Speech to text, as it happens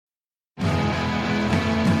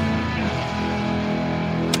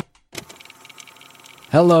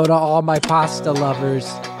Hello to all my pasta lovers.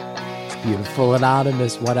 It's Beautiful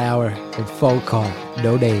Anonymous, 1 hour, and phone call.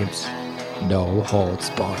 No names, no holds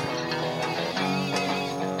barred.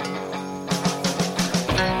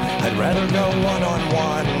 I'd rather go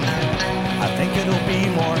one-on-one. I think it'll be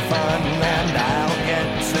more fun, and I'll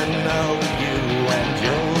get to know you, and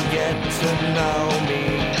you'll get to know me.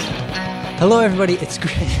 Hello, everybody. It's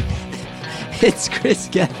Chris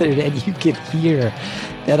Gethard, and you can hear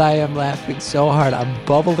that I am laughing so hard. I'm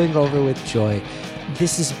bubbling over with joy.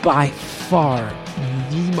 This is by far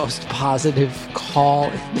the most positive call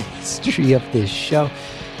in the history of this show.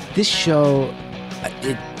 This show,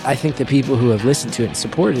 I think the people who have listened to it and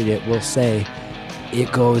supported it will say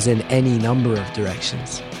it goes in any number of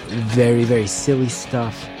directions. Very, very silly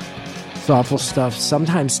stuff, thoughtful stuff,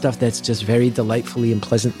 sometimes stuff that's just very delightfully and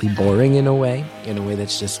pleasantly boring in a way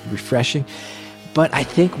that's just refreshing. But I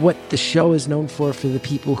think what the show is known for the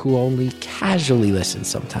people who only casually listen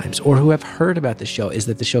sometimes, or who have heard about the show, is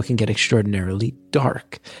that the show can get extraordinarily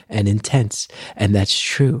dark and intense. And that's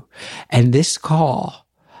true. And this call,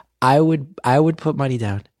 I would put money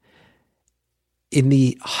down. In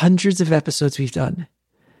the hundreds of episodes we've done,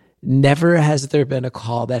 never has there been a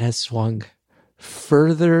call that has swung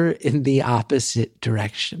further in the opposite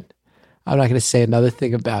direction. I'm not going to say another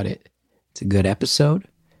thing about it. It's a good episode.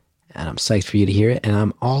 And I'm psyched for you to hear it. And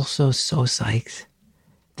I'm also so psyched.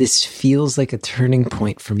 This feels like a turning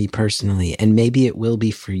point for me personally, and maybe it will be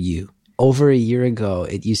for you. Over a year ago,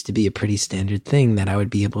 it used to be a pretty standard thing that I would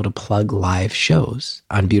be able to plug live shows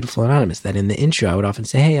on Beautiful Anonymous, that in the intro, I would often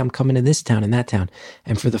say, hey, I'm coming to this town and that town.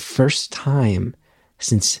 And for the first time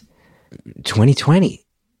since 2020,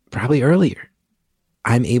 probably earlier,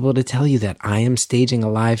 I'm able to tell you that I am staging a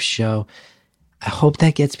live show. I hope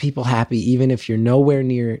that gets people happy, even if you're nowhere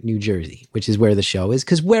near New Jersey, which is where the show is,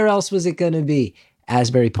 because where else was it going to be?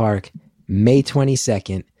 Asbury Park, May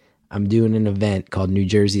 22nd. I'm doing an event called New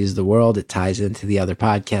Jersey is the World. It ties into the other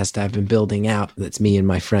podcast I've been building out. That's me and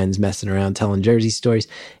my friends messing around telling Jersey stories.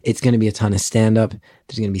 It's going to be a ton of stand-up.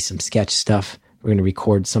 There's going to be some sketch stuff. We're going to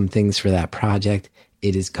record some things for that project.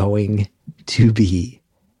 It is going to be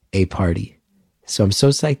a party. So I'm so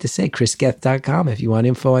psyched to say chrisgeth.com if you want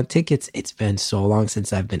info on tickets. It's been so long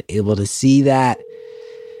since I've been able to see that.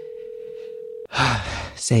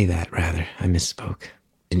 Say that, rather. I misspoke.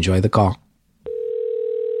 Enjoy the call.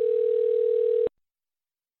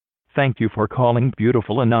 Thank you for calling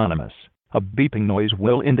Beautiful Anonymous. A beeping noise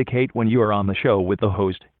will indicate when you are on the show with the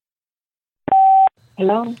host.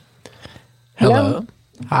 Hello? Hello.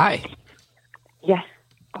 Hi. Yes.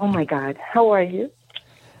 Oh, my God. How are you?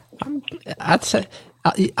 I'll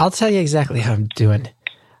tell you exactly how I'm doing.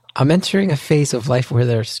 I'm entering a phase of life where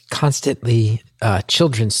there's constantly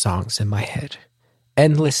children's songs in my head.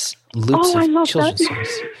 Endless loops of children's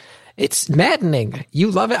songs. It's maddening.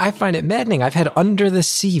 You love it. I find it maddening. I've had Under the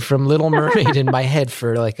Sea from Little Mermaid in my head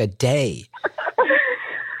for like a day.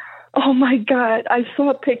 Oh, my God. I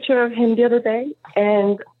saw a picture of him the other day,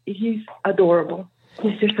 and he's adorable.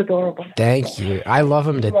 He's just adorable. Thank you. I love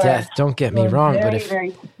him to death. Don't get me wrong, but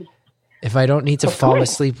if I don't need to fall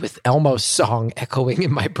asleep with Elmo's song echoing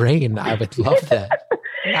in my brain, I would love that.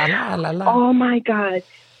 La, la, la, la. Oh, my God.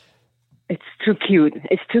 It's too cute.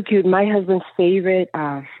 It's too cute. My husband's favorite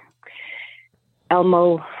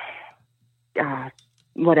Elmo,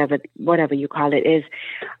 whatever you call it, is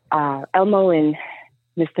Elmo and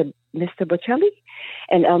Mr. Bocelli.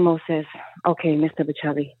 And Elmo says, okay, Mr.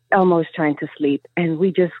 Bocelli, Elmo's trying to sleep. And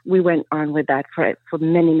we went on with that for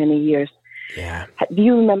many, many years. Yeah. Do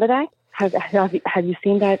you remember that? Have you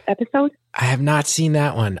seen that episode? I have not seen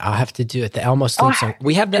that one. I'll have to do it. The Elmo Sleep song.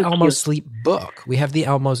 We have the Elmo Sleep book. We have the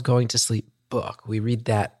Elmo's Going to Sleep book. We read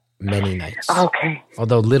that many nights. Okay.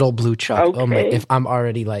 Although Little Blue Chuck, okay. Oh my, if I'm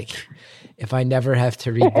already like, if I never have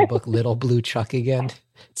to read the book Little Blue Chuck again,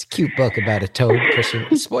 it's a cute book about a toad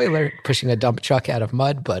pushing a dump truck out of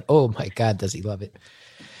mud, but oh my God, does he love it.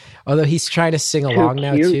 Although he's trying to sing along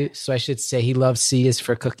now too, so I should say he loves C is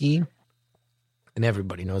for cookie. And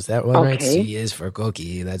everybody knows that one, right? C is for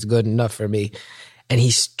cookie. That's good enough for me. And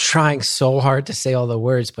he's trying so hard to say all the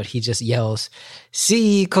words, but he just yells,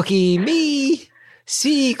 C cookie me,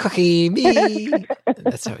 C cookie me.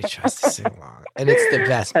 That's how he tries to sing along. And it's the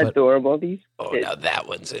best. But, adorable. These kids. Now that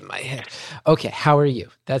one's in my head. Okay, how are you?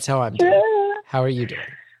 That's how I'm doing. How are you doing?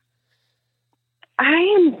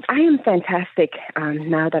 I am fantastic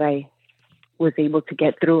now that I was able to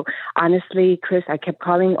get through. Honestly, Chris, I kept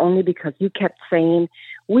calling only because you kept saying,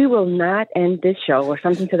 we will not end this show or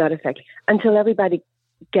something to that effect until everybody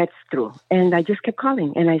gets through. And I just kept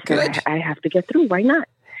calling. And I said, I have to get through. Why not?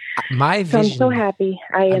 My vision, so I'm so happy.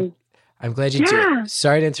 I'm glad you do.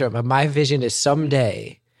 Sorry to interrupt, but my vision is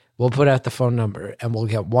someday we'll put out the phone number and we'll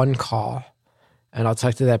get one call and I'll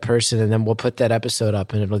talk to that person and then we'll put that episode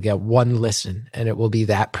up and it'll get one listen and it will be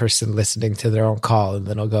that person listening to their own call and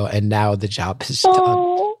then it'll go, and now the job is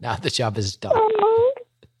done. Now the job is done.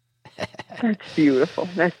 That's beautiful.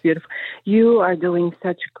 That's beautiful. You are doing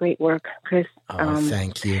such great work, Chris.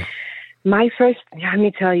 Thank you. Let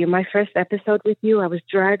me tell you, my first episode with you, I was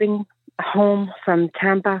driving home from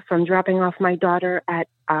Tampa from dropping off my daughter at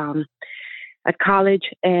college,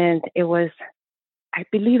 and it was, I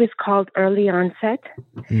believe it's called early onset.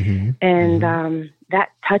 Mm-hmm. And that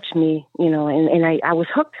touched me, and I was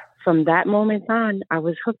hooked from that moment on. I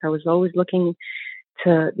was hooked. I was always looking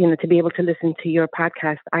to be able to listen to your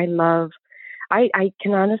podcast. I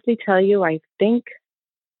can honestly tell you, I think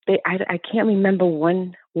I can't remember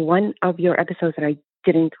one of your episodes that I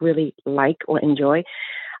didn't really like or enjoy.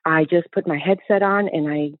 I just put my headset on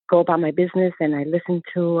and I go about my business and I listen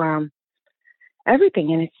to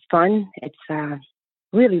everything, and it's fun. It's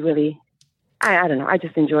really, really, I don't know. I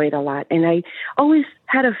just enjoy it a lot. And I always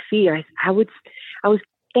had a fear. I would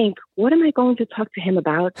think, what am I going to talk to him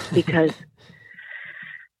about? Because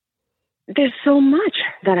there's so much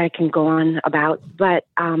that I can go on about. But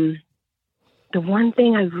the one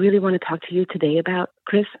thing I really want to talk to you today about,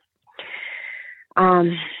 Chris,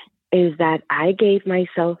 is that I gave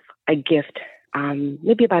myself a gift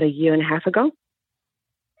maybe about 1.5 years ago.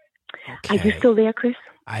 Okay. Are you still there, Chris?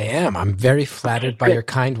 I am. I'm very flattered by your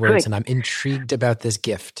kind words, and I'm intrigued about this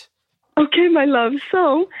gift. Okay, my love.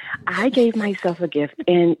 So I gave myself a gift,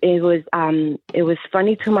 and it was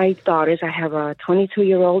funny to my daughters. I have a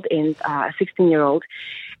 22-year-old and a 16-year-old,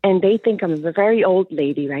 and they think I'm a very old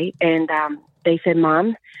lady, right? And they said,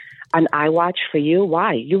 Mom, an iWatch for you?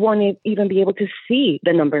 Why? You won't even be able to see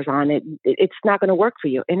the numbers on it. It's not going to work for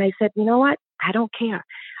you. And I said, you know what? I don't care.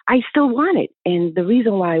 I still want it. And the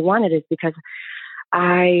reason why I want it is because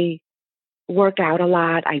I work out a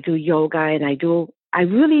lot. I do yoga, and I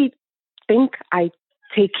really think I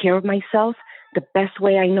take care of myself the best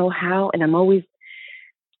way I know how, and I'm always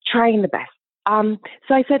trying the best.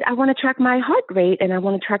 So I said, I want to track my heart rate and I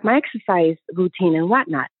want to track my exercise routine and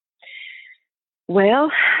whatnot. Well,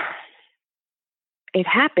 it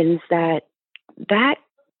happens that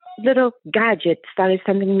little gadget started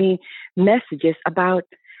sending me messages about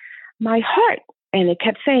my heart, and it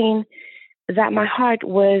kept saying that my heart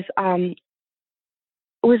was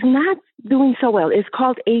not doing so well. It's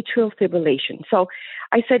called atrial fibrillation. So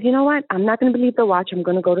I said, you know what? I'm not going to believe the watch. I'm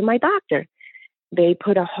going to go to my doctor. They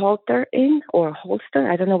put a holster in, or a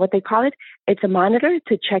holster, I don't know what they call it. It's a monitor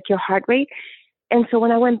to check your heart rate. And so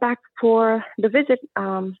when I went back for the visit,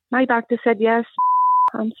 my doctor said, yes,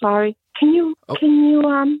 I'm sorry. Can you,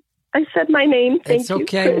 I said my name. Thank you. It's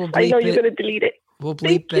okay. We'll bleep it. I know you're going to delete it. We'll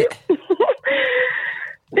bleep it.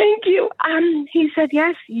 Thank you. He said,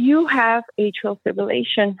 yes, you have atrial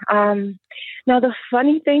fibrillation. Now, the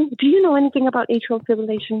funny thing, do you know anything about atrial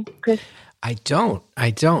fibrillation, Chris? I don't.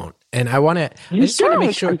 And I just want to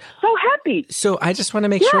make sure. I'm so happy. So I just want to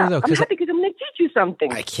make sure, though. I'm happy because I'm going to teach you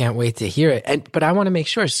something. I can't wait to hear it. But I want to make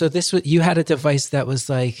sure. So you had a device that was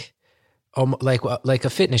like a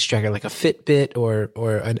fitness tracker, like a Fitbit or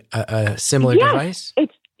a similar device?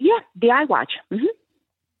 The iWatch. Mm-hmm.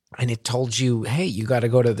 And it told you, hey, you got to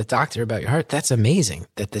go to the doctor about your heart. That's amazing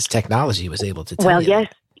that this technology was able to tell you. Well,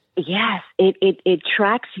 yes. It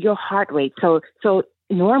tracks your heart rate. So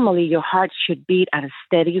normally your heart should beat at a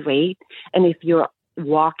steady rate. And if you're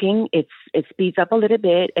walking, it speeds up a little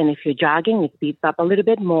bit. And if you're jogging, it speeds up a little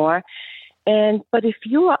bit more. But if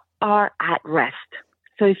you are at rest,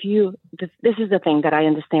 so this is the thing that I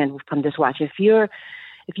understand from this watch. If you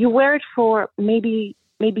wear it for maybe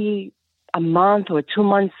a month or 2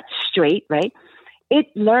 months straight, right? It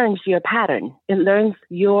learns your pattern. It learns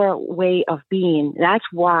your way of being. That's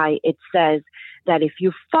why it says that if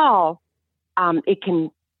you fall, it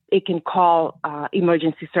can call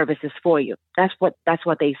emergency services for you. That's what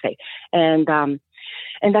they say. And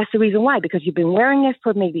that's the reason why, because you've been wearing it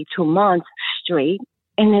for maybe 2 months straight,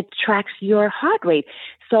 and it tracks your heart rate.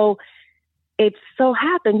 So it so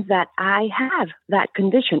happens that I have that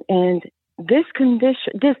condition, and this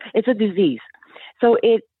condition, it's a disease. So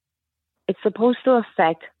it's supposed to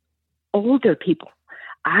affect older people.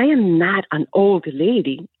 I am not an old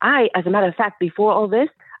lady. As a matter of fact, before all this,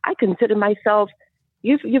 I consider myself,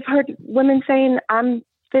 you've heard women saying, I'm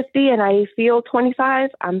 50 and I feel 25.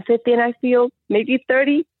 I'm 50 and I feel maybe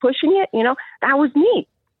 30, pushing it. That was me.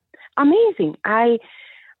 Amazing. I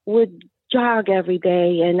would jog every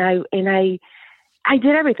day, and I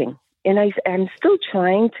did everything. And I'm still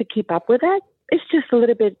trying to keep up with that. It's just a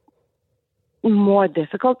little bit more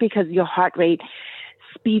difficult because your heart rate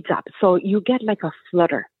speeds up. So you get like a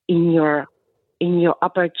flutter in your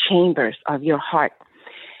upper chambers of your heart.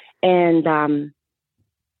 And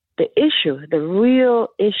the real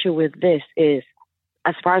issue with this is,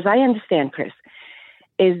 as far as I understand, Chris,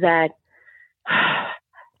 is that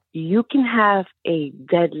you can have a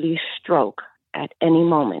deadly stroke at any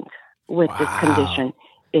moment with this condition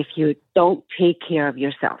if you don't take care of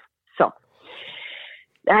yourself. So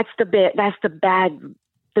that's the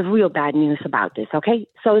real bad news about this. Okay.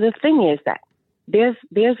 So the thing is that there's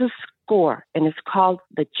a score, and it's called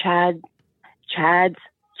the CHADS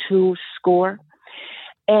 2 score.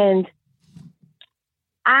 And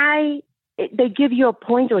they give you a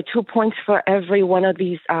point or 2 points for every one of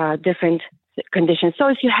these different conditions. So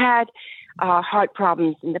if you had heart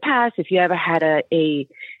problems in the past, if you ever had a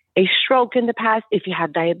stroke in the past, if you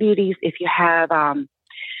have diabetes, if you have,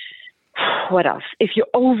 what else? If you're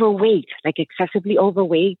overweight, like excessively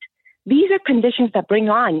overweight, these are conditions that bring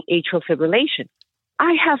on atrial fibrillation.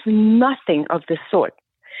 I have nothing of the sort.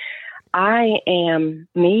 I am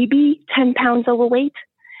maybe 10 pounds overweight.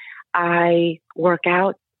 I work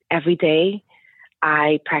out every day.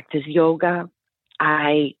 I practice yoga.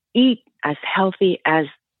 I eat as healthy as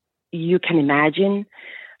you can imagine.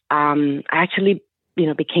 I actually,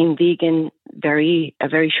 became vegan a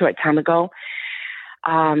very short time ago.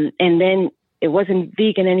 And then it wasn't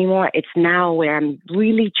vegan anymore. It's now where I'm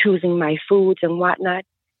really choosing my foods and whatnot.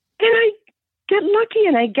 And I get lucky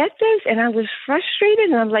and I get this, and I was frustrated,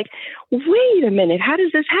 and I'm like, wait a minute, how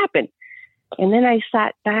does this happen? And then I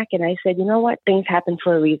sat back and I said, you know what? Things happen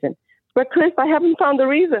for a reason. But Chris, I haven't found the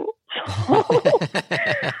reason. What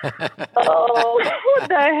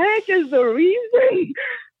the heck is the reason?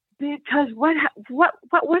 Because what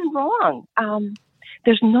went wrong?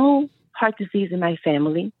 There's no heart disease in my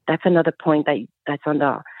family. That's another point that's on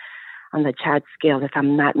the CHAD scale, if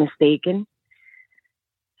I'm not mistaken.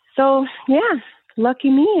 So yeah, lucky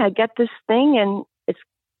me. I get this thing, and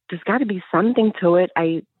there's got to be something to it.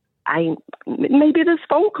 Maybe this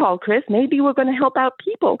phone call, Chris, maybe we're going to help out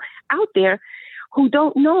people out there who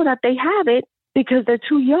don't know that they have it because they're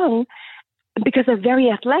too young, because they're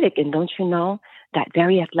very athletic. And don't you know that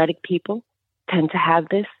very athletic people tend to have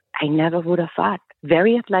this? I never would have thought.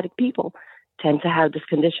 Very athletic people tend to have this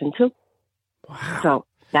condition too. Wow. So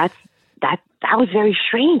that was very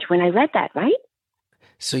strange when I read that, right?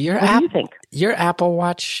 So what do you think? Your Apple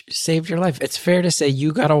Watch saved your life. It's fair to say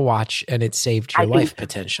you got a watch and it saved your life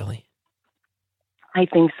potentially. I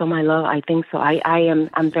think so, my love. I think so.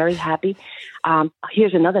 I'm very happy.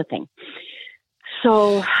 Here's another thing.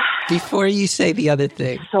 So before you say the other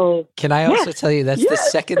thing, can I also tell you that's the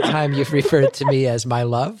second time you've referred to me as my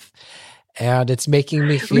love, and it's making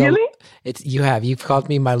me feel. Really? You've called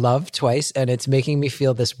me my love twice, and it's making me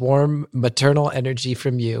feel this warm maternal energy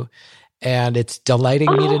from you. And it's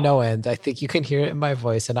delighting me to no end. I think you can hear it in my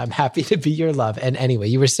voice, and I'm happy to be your love. And anyway,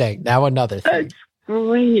 you were saying, now another thing. That's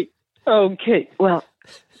great. Okay. Well,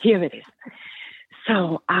 here it is.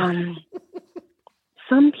 So,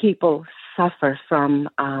 some people suffer from,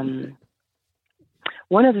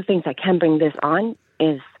 one of the things I can bring this on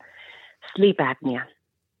is sleep apnea.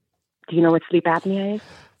 Do you know what sleep apnea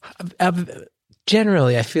is?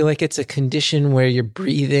 Generally, I feel like it's a condition where your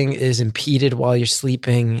breathing is impeded while you're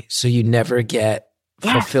sleeping, so you never get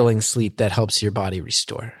fulfilling sleep that helps your body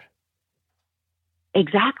restore.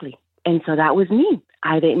 Exactly. And so that was me.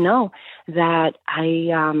 I didn't know that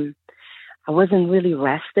I wasn't really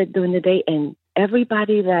rested during the day. And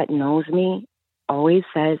everybody that knows me always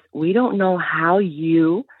says, we don't know how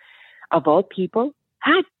you, of all people,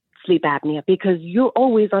 had sleep apnea, because you're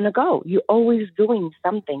always on the go. You're always doing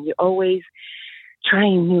something. You're always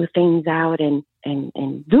trying new things out and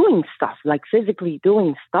doing stuff, like physically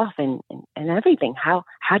doing stuff and everything. How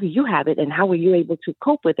do you have it, and how were you able to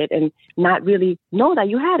cope with it and not really know that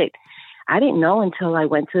you had it? I didn't know until I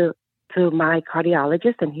went to my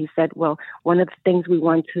cardiologist, and he said, well, one of the things we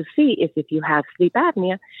want to see is if you have sleep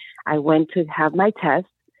apnea. I went to have my test.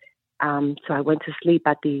 So I went to sleep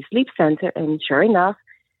at the sleep center, and sure enough,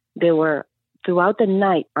 there were, throughout the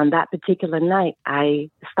night, on that particular night, I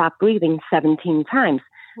stopped breathing 17 times.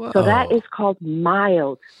 Whoa. So that is called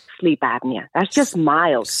mild sleep apnea. That's just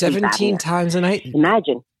mild 17 times a night?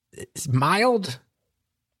 Imagine. It's mild?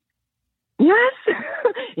 Yes.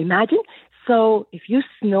 Imagine. So if you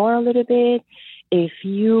snore a little bit, if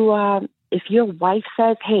your wife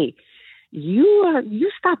says, hey,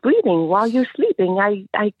 you stop breathing while you're sleeping,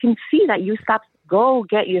 I can see that you stopped, go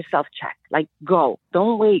get yourself checked. Like, go.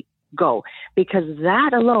 Don't wait. Go. Because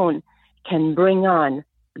that alone can bring on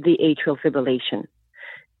the atrial fibrillation.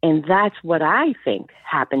 And that's what I think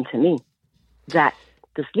happened to me. that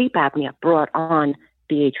the sleep apnea brought on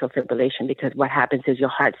the atrial fibrillation, because what happens is your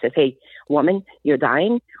heart says, hey, woman, you're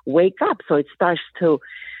dying, wake up. So it starts to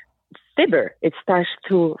fibber, it starts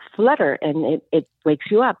to flutter, and it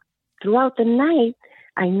wakes you up. Throughout the night,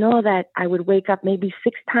 I know that I would wake up maybe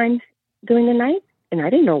 6 times during the night, and I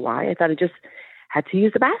didn't know why. I thought I just had to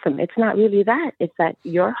use the bathroom. It's not really that. It's that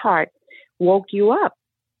your heart woke you up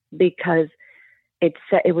because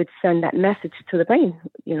it would send that message to the brain.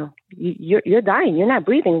 You know, you're dying. You're not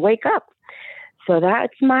breathing. Wake up. So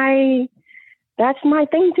that's my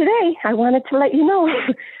thing today. I wanted to let you know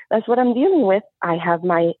that's what I'm dealing with. I have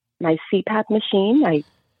my CPAP machine. I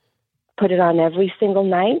put it on every single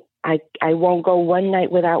night. I won't go one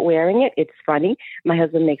night without wearing it. It's funny. My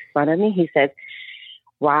husband makes fun of me. He says,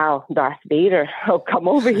 wow, Darth Vader. Oh, come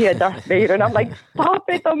over here, Darth Vader. And I'm like, stop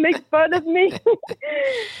it. Don't make fun of me.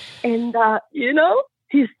 And, you know,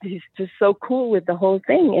 he's just so cool with the whole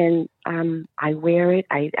thing. And I wear it.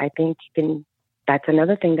 I think that's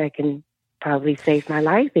another thing that can probably save my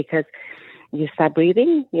life, because you start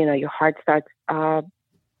breathing, you know, your heart starts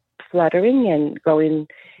fluttering and going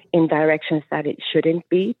in directions that it shouldn't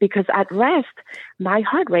be. Because at rest, my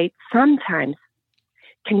heart rate sometimes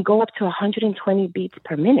can go up to 120 beats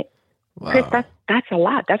per minute. Wow. Chris, that's a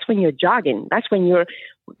lot. That's when you're jogging. That's when you're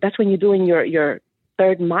doing your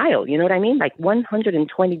 3rd mile. You know what I mean? Like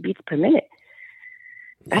 120 beats per minute.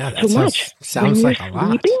 That's too much. Sounds like a lot.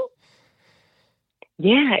 Sleeping,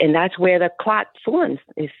 yeah, and that's where the clot forms.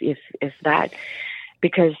 If that,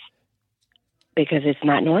 because it's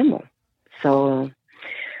not normal. So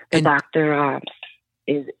the doctor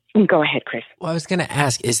is. Go ahead, Chris. Well, I was going to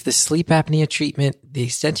ask, is the sleep apnea treatment the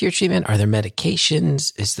extent of your treatment? Are there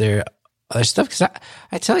medications? Is there other stuff? Because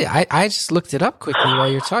I tell you, I just looked it up quickly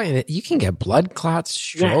while you're talking. You can get blood clots,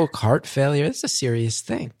 stroke, heart failure. It's a serious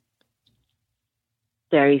thing.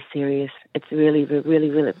 Very serious. It's really, really,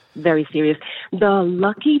 really very serious. The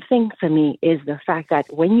lucky thing for me is the fact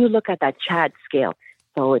that when you look at that CHAD scale,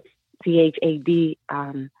 so it's CHAD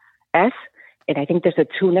S, and I think there's a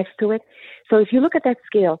 2 next to it. So if you look at that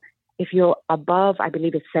scale, if you're above, I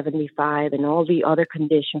believe it's 75, and all the other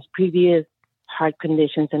conditions, previous heart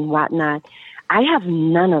conditions and whatnot, I have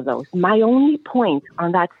none of those. My only point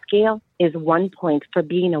on that scale is 1 point for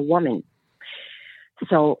being a woman.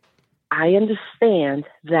 So I understand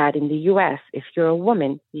that in the U.S., if you're a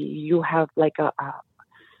woman, you have like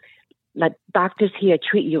like doctors here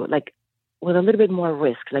treat you like with a little bit more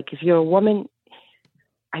risk. Like if you're a woman,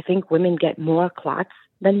 I think women get more clots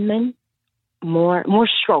than men, more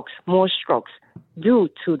strokes due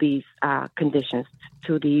to these conditions,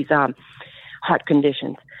 to these heart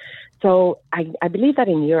conditions. So I believe that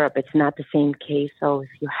in Europe, it's not the same case. So if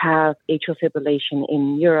you have atrial fibrillation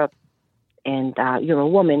in Europe and you're a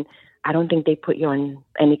woman, I don't think they put you on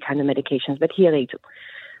any kind of medications, but here they do.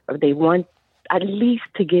 They want at least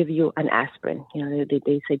to give you an aspirin. You know,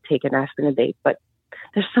 they say take an aspirin a day, but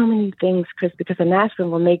there's so many things, Chris, because an aspirin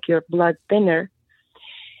will make your blood thinner.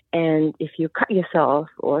 And if you cut yourself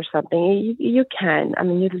or something, you can. I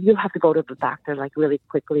mean, you'll have to go to the doctor like really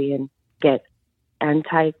quickly and get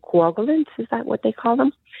anticoagulants. Is that what they call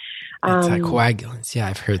them? Anticoagulants. Yeah,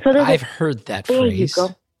 I've heard that there phrase. You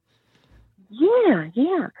go.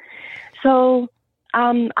 Yeah. So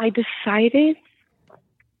I decided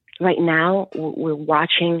right now we're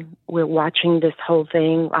watching this whole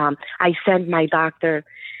thing. I send my doctor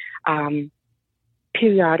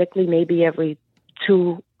periodically, maybe every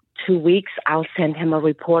two weeks, I'll send him a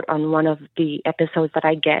report on one of the episodes that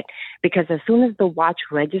I get, because as soon as the watch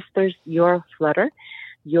registers your flutter,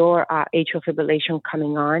 your atrial fibrillation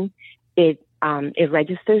coming on, it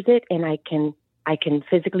registers it, and I can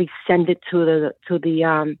physically send it to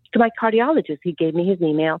my cardiologist. He gave me his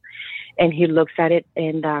email, and he looks at it.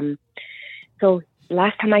 And so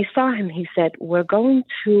last time I saw him, he said, "We're going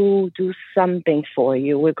to do something for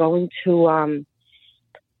you. We're going to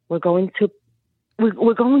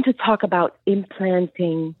talk about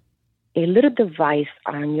implanting a little device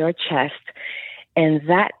on your chest, and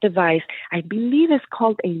that device, I believe, is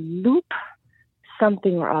called a loop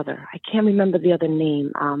something or other. I can't remember the other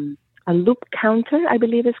name." A loop counter, I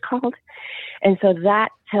believe it's called. And so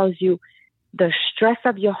that tells you the stress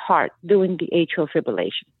of your heart during the atrial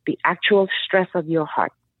fibrillation, the actual stress of your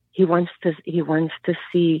heart. He wants to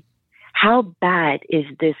see how bad is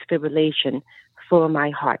this fibrillation for my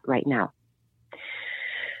heart right now.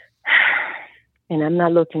 And I'm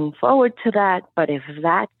not looking forward to that, but if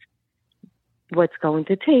that's what's going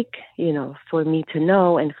to take, for me to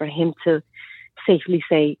know and for him to safely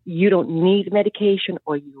say, you don't need medication,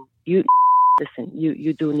 or you listen,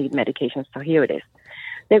 you do need medication. So here it is.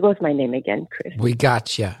 There goes my name again, Chris. We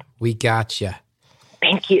gotcha.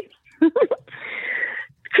 Thank you.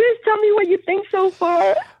 Chris, tell me what you think so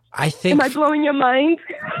far. I think... Am I blowing your mind?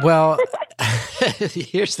 Well,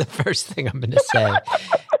 here's the first thing I'm going to say.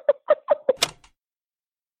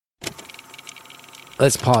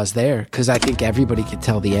 Let's pause there, because I think everybody can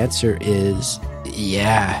tell the answer is,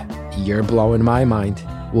 yeah, you're blowing my mind.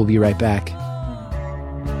 We'll be right back.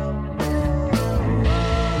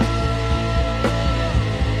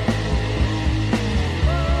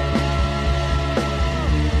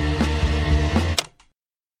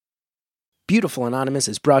 Beautiful Anonymous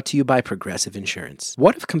is brought to you by Progressive Insurance.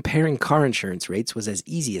 What if comparing car insurance rates was as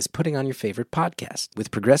easy as putting on your favorite podcast?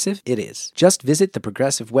 With Progressive, it is. Just visit the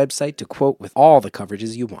Progressive website to quote with all the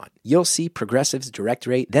coverages you want. You'll see Progressive's direct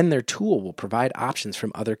rate, then their tool will provide options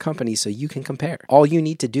from other companies so you can compare. All you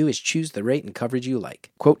need to do is choose the rate and coverage you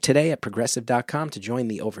like. Quote today at Progressive.com to join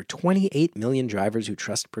the over 28 million drivers who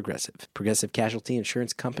trust Progressive. Progressive Casualty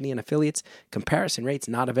Insurance Company and Affiliates. Comparison rates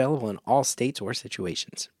not available in all states or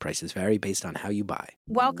situations. Prices vary based on how you buy.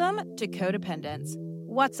 Welcome to Codependence.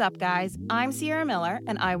 What's up, guys? I'm Sierra Miller,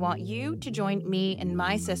 and I want you to join me and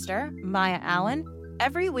my sister, Maya Allen,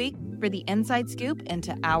 every week for the inside scoop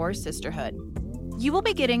into our sisterhood. You will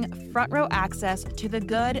be getting front row access to the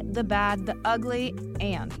good, the bad, the ugly,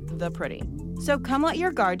 and the pretty. So come let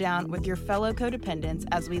your guard down with your fellow codependents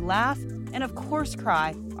as we laugh and, of course,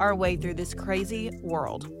 cry our way through this crazy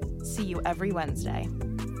world. See you every Wednesday.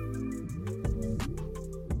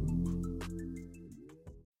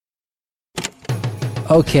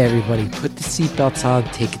 Okay, everybody, put the seatbelts on,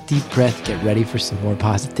 take a deep breath, get ready for some more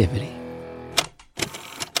positivity.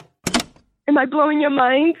 Am I blowing your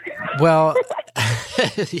mind? Well,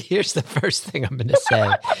 here's the first thing I'm going to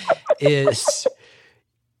say is,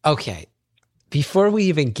 okay, before we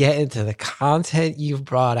even get into the content you've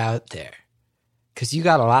brought out there, because you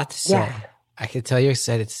got a lot to say. Yeah. I can tell you're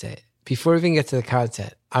excited to say it. Before we even get to the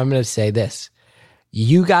content, I'm going to say this.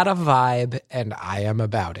 You got a vibe, and I am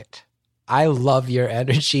about it. I love your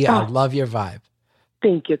energy. I love your vibe.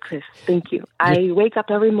 Thank you, Chris. Thank you. I wake up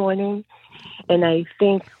every morning and I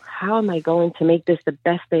think, how am I going to make this the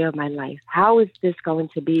best day of my life? How is this going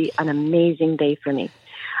to be an amazing day for me?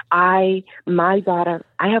 I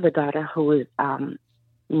have a daughter who is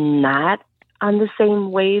not on the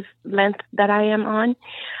same wavelength that I am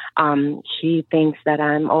on. She thinks that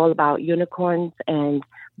I'm all about unicorns and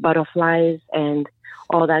butterflies and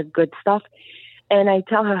all that good stuff. And I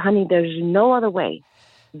tell her, honey, there's no other way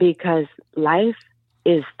because life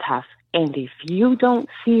is tough. And if you don't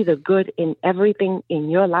see the good in everything in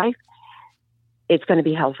your life, it's going to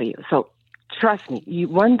be hell for you. So trust me,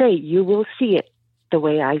 one day you will see it the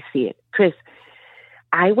way I see it. Chris,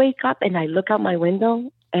 I wake up and I look out my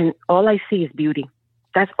window and all I see is beauty.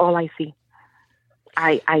 That's all I see.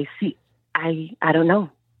 I don't know.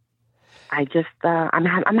 I just, I'm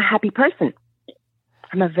a happy person.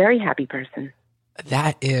 I'm a very happy person.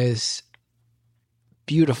 That is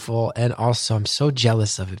beautiful. And also, I'm so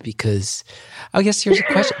jealous of it because I guess here's a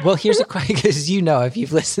question. Well, here's a question because, if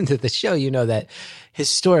you've listened to the show, you know that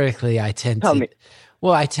historically I tend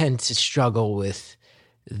to struggle with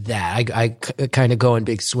that. I kind of go in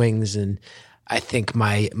big swings. And I think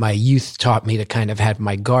my youth taught me to kind of have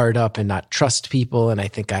my guard up and not trust people. And I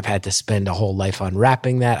think I've had to spend a whole life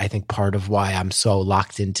unwrapping that. I think part of why I'm so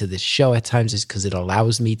locked into this show at times is because it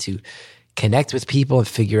allows me to connect with people and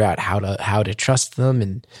figure out how to trust them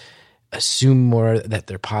and assume more that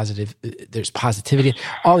they're positive. There's positivity,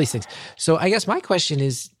 all these things. So I guess my question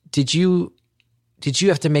is, did you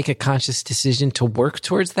have to make a conscious decision to work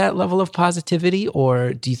towards that level of positivity?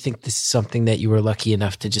 Or do you think this is something that you were lucky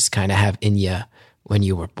enough to just kind of have in you when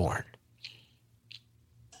you were born?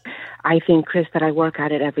 I think, Chris, that I work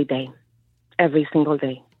at it every day, every single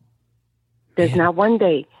day. There's not one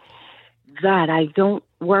day that I don't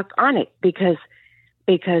work on it because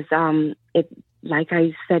it, like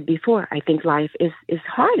I said before, I think life is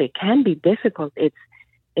hard. It can be difficult. It's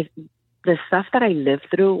the stuff that I lived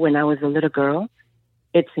through when I was a little girl.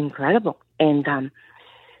 It's incredible. And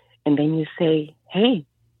then you say, hey,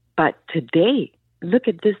 but today, look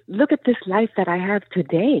at this life that I have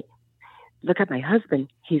today. Look at my husband.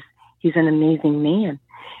 He's an amazing man.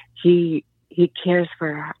 He cares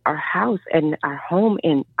for our house and our home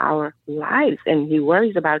and our lives, and he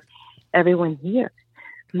worries about everyone here.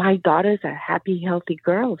 My daughters are happy, healthy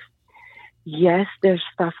girls. Yes, there's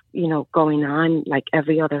stuff, going on like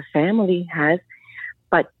every other family has,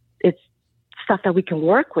 but it's stuff that we can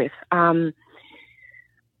work with. My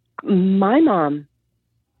mom,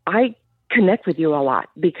 I connect with you a lot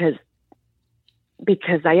because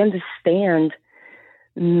I understand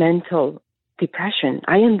mental depression.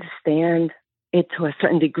 I understand it to a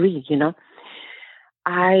certain degree,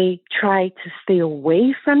 I try to stay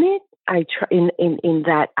away from it. I try in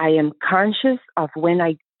that I am conscious of when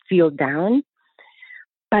I feel down,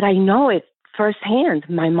 but I know it firsthand.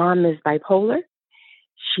 My mom is bipolar.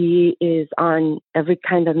 She is on every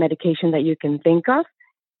kind of medication that you can think of.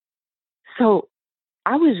 So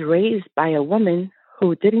I was raised by a woman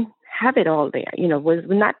who didn't have it all there, was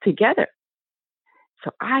not together.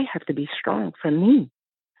 So I have to be strong for me.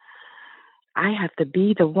 I have to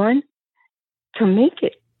be the one to make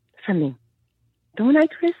it for me. Don't I,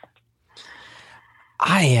 Chris?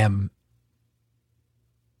 I am.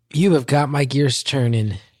 You have got my gears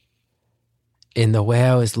turning in the way I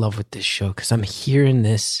always love with this show, because I'm hearing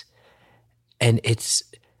this, and it's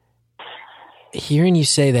hearing you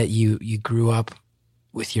say that you grew up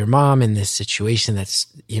with your mom in this situation that's,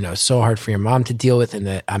 so hard for your mom to deal with, and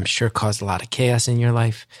that I'm sure caused a lot of chaos in your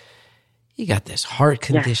life. You got this heart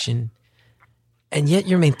condition, and yet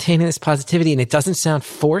you're maintaining this positivity, and it doesn't sound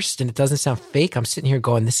forced and it doesn't sound fake. I'm sitting here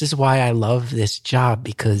going, this is why I love this job,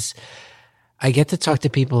 because I get to talk to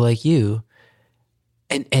people like you.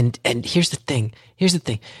 And here's the thing.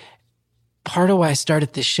 Part of why I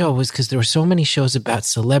started this show was because there were so many shows about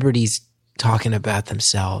celebrities talking about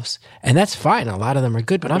themselves. And that's fine. A lot of them are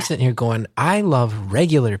good. But I'm sitting here going, I love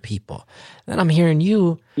regular people. Then I'm hearing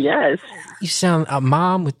you. Yes. You sound a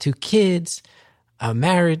mom with 2 kids, a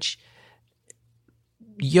marriage,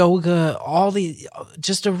 yoga,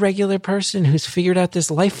 just a regular person who's figured out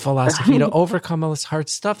this life philosophy to overcome all this hard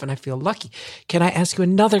stuff. And I feel lucky. Can I ask you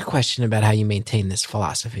another question about how you maintain this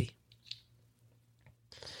philosophy?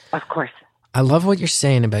 Of course. I love what you're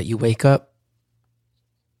saying about you wake up.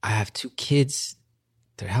 I have 2 kids.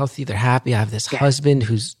 They're healthy. They're happy. I have this husband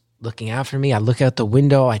who's looking out for me. I look out the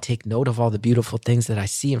window. I take note of all the beautiful things that I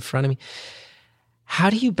see in front of me.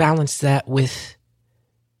 How do you balance that with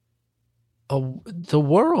the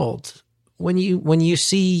world when you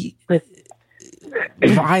see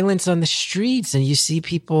violence on the streets, and you see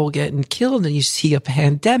people getting killed, and you see a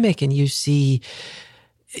pandemic, and you see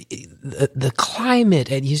the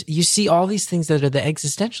climate, and you see all these things that are the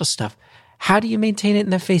existential stuff? How do you maintain it in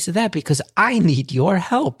the face of that? Because I need your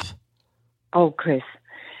help. Oh, Chris.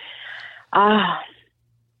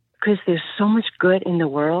 Chris, there's so much good in the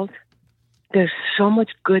world. There's so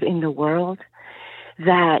much good in the world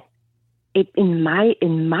that in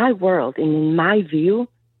my world and in my view,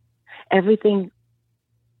 everything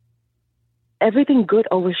good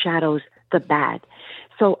overshadows the bad.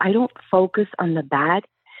 So I don't focus on the bad.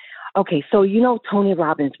 Okay, so Tony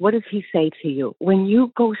Robbins, what does he say to you? When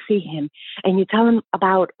you go see him and you tell him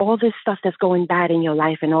about all this stuff that's going bad in your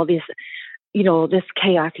life and all this, this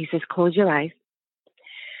chaos, he says, close your eyes.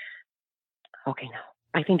 Okay, now,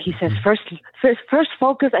 I think he says, first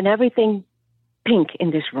focus on everything pink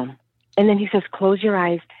in this room. And then he says, close your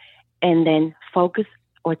eyes and then focus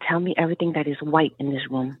or tell me everything that is white in this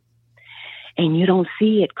room. And you don't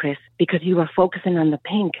see it, Chris, because you are focusing on the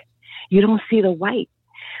pink. You don't see the white.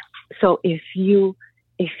 So if you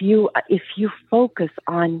focus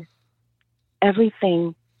on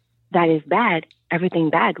everything that is bad, everything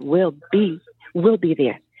bad will be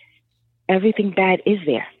there. Everything bad is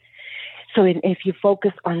there. So if you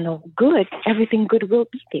focus on the good, everything good will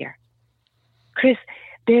be there. Chris,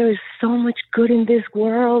 there is so much good in this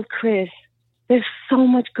world, Chris. There's so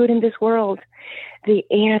much good in this world. The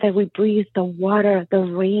air that we breathe, the water, the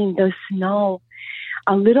rain, the snow.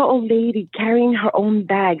 A little old lady carrying her own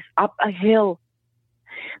bags up a hill.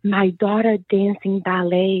 My daughter dancing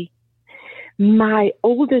ballet. My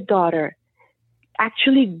older daughter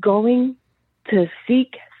actually going to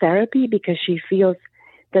seek therapy because she feels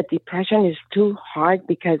that depression is too hard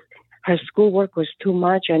because her schoolwork was too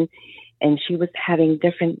much and she was having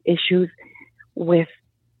different issues with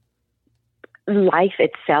life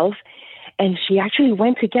itself. And she actually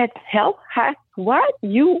went to get help. Huh? What?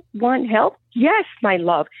 You want help? Yes, my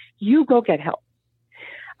love. You go get help.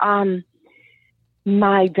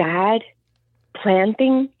 My dad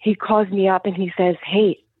planting, he calls me up and he says,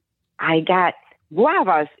 hey, I got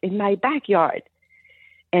guavas in my backyard.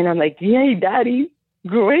 And I'm like, yay, Daddy.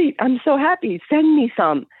 Great. I'm so happy. Send me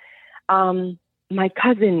some. My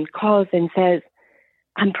cousin calls and says,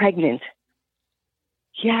 I'm pregnant.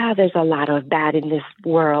 Yeah, there's a lot of bad in this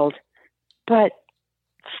world, but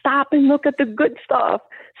stop and look at the good stuff.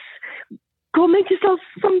 Go make yourself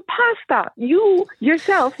some pasta. You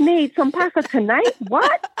yourself made some pasta tonight?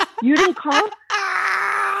 What? You didn't call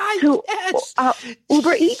to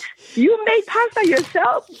Uber Eats? You made pasta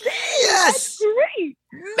yourself? Yes. That's great.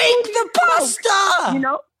 Make the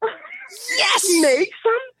pasta. Yes. Make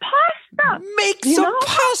some pasta. Make some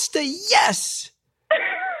pasta. Yes.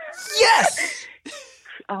 Yes.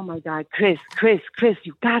 Oh my God, Chris,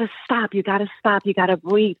 you gotta stop. You gotta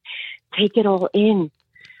breathe. Take it all in.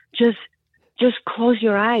 Just close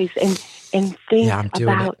your eyes and think Yeah, I'm doing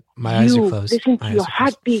about it. My eyes are closed. Listen to your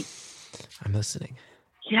heartbeat. I'm listening.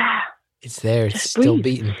 Yeah. It's there. It's Just still breathe.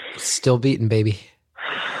 beating. It's still beating, baby.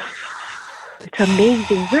 It's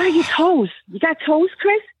amazing. Where are your toes? You got toes,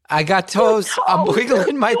 Chris? I got toes. I'm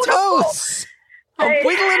wiggling my toes. I'm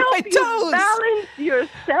wiggling my toes. Balance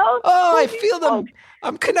yourself. Oh, I feel them.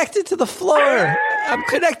 I'm connected to the floor.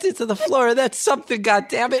 That's something,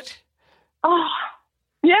 goddammit. Oh,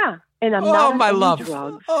 yeah. And I'm not my on any love.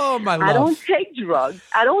 drugs. Oh, my love. I don't take drugs.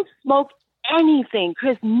 I don't smoke anything,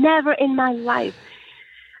 Chris. Never in my life.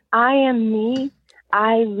 I am me.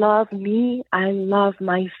 I love me. I love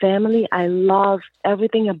my family. I love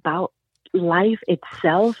everything about life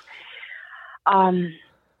itself.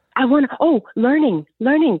 I want to, learning.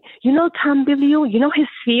 You know Tom Bilyeu? You know his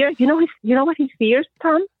fear? You know what he fears,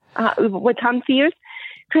 Tom? What Tom fears?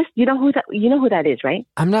 Chris, you know who that is, right?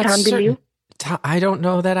 I'm not Tom certain. Bilyeu? I don't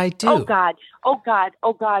know that I do. Oh God.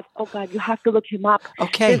 You have to look him up.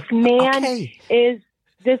 Okay. This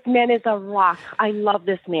man is a rock. I love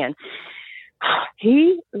this man.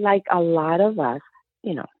 He, like a lot of us,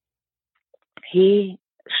 he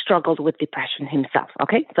struggled with depression himself.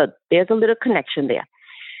 Okay. So there's a little connection there.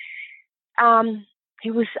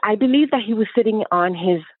 I believe that he was sitting on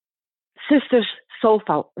his sister's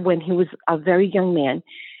sofa when he was a very young man,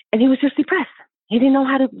 and he was just depressed. He didn't know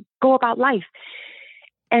how to go about life.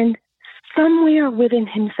 And somewhere within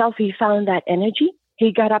himself, he found that energy.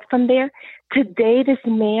 He got up from there. Today, this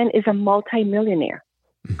man is a multimillionaire.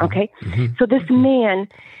 Okay? Mm-hmm. So this man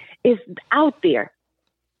is out there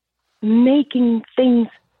making things,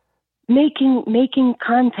 making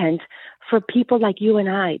content for people like you and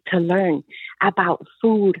I to learn about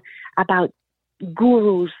food, about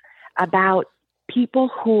gurus, about people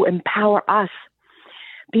who empower us,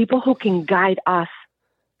 people who can guide us.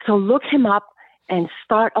 So look him up and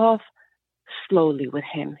start off slowly with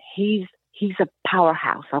him. He's a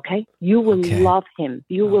powerhouse, okay? You will love him.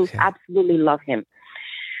 You will absolutely love him.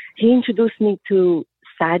 He introduced me to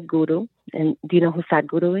Sadhguru. And do you know who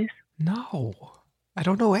Sadhguru is? No, I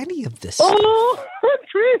don't know any of this. Oh,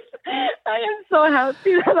 Chris, I am so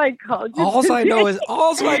happy that I called you. All I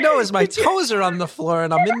know is my toes are on the floor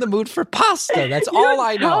and I'm in the mood for pasta. That's all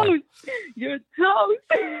I know. Your toes.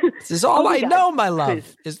 This is all I know, my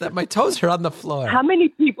love, is that my toes are on the floor. How many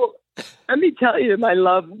people? Let me tell you, my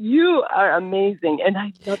love, you are amazing, and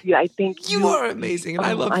I love you. I think you are amazing, and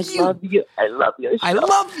I love you. I love you. I love you. I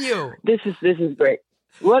love you. This is great.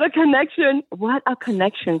 What a connection! What a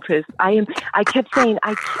connection, Chris. I kept saying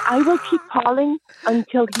I will keep calling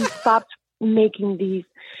until he stops making these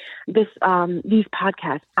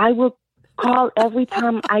podcasts. I will call every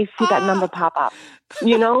time I see that number pop up.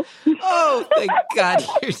 You know? Oh, thank God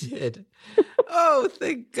you did. Oh,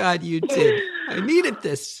 thank God you did. I needed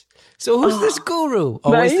this. So who's this guru?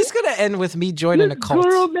 Oh, right? Is this going to end with me joining a cult?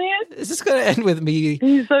 Guru, man. Is this going to end with me?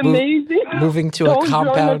 He's amazing. Moving to a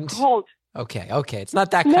compound? Join a cult. Okay. It's not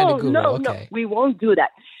that kind of guru. No, we won't do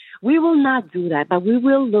that. We will not do that, but we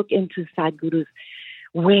will look into Sadhguru's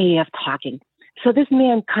way of talking. So this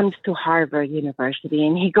man comes to Harvard University,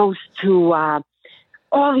 and he goes to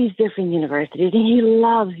all these different universities, and he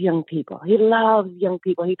loves young people. He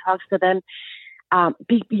talks to them.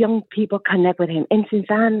 Young people connect with him. And since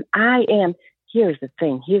here's the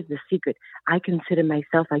thing, here's the secret. I consider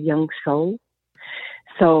myself a young soul.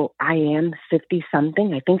 So I am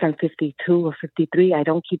 50-something. I think I'm 52 or 53. I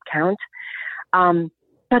don't keep count.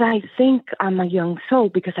 But I think I'm a young soul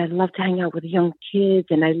because I love to hang out with young kids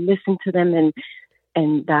and I listen to them.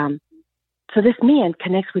 And so this man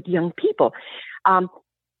connects with young people.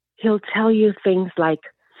 He'll tell you things like,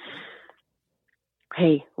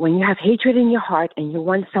 hey, when you have hatred in your heart and you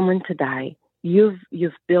want someone to die, you've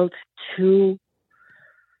built two,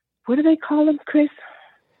 what do they call them, Chris?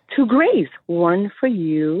 2 graves, one for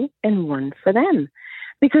you and one for them,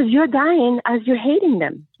 because you're dying as you're hating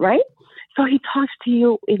them, right? So he talks to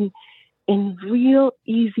you in real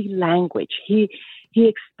easy language. He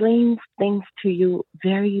explains things to you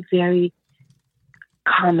very, very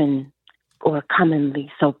common or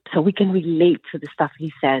commonly, so we can relate to the stuff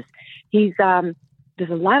he says. There's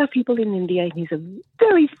a lot of people in India, and he's a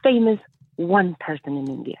very famous one person in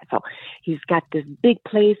India. So he's got this big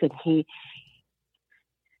place, and he's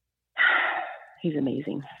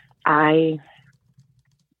amazing.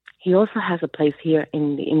 He also has a place here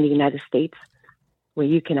in the United States where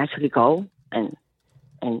you can actually go and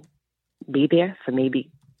be there for maybe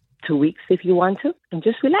 2 weeks if you want to, and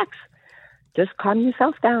just relax, just calm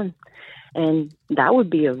yourself down, and that would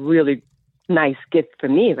be a really nice gift for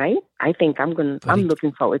me, right? I think I'm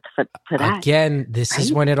looking forward to that. Again, this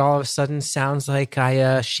is right? when it all of a sudden sounds like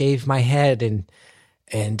I shave my head and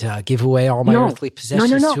give away all my earthly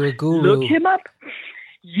possessions to a guru. Look him up.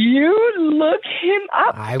 You look him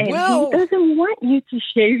up. I and will. He doesn't want you to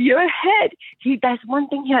shave your head. That's one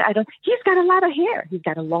thing here. He's got a lot of hair. He's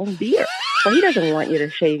got a long beard. So he doesn't want you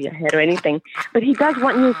to shave your head or anything. But he does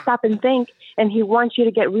want you to stop and think. And he wants you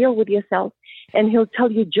to get real with yourself. And he'll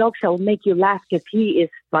tell you jokes that will make you laugh because he is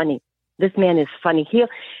funny. This man is funny.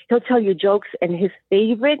 He'll tell you jokes. And his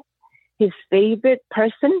favorite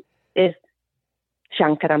person is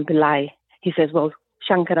Shankaran Pillai. He says, well,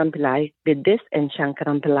 Shankaran Pillai did this and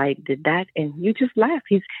Shankaran Pillai did that. And you just laugh.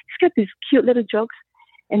 He's got these cute little jokes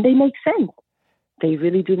and they make sense. They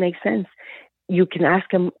really do make sense. You can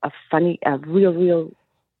ask him a real,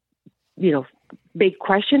 big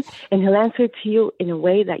question and he'll answer it to you in a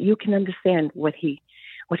way that you can understand what he's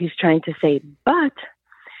trying to say. But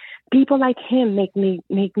people like him make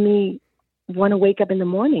me want to wake up in the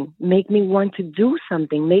morning, make me want to do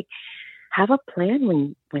something, have a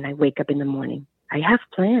plan when I wake up in the morning. I have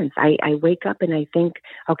plans. I wake up and I think,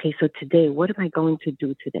 okay, so today, what am I going to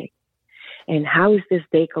do today? And how is this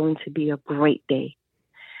day going to be a great day?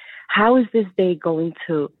 How is this day going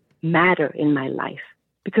to matter in my life?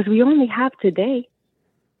 Because we only have today.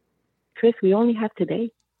 Chris, we only have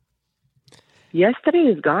today. Yesterday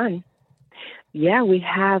is gone. Yeah, we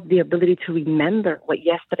have the ability to remember what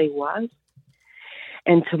yesterday was.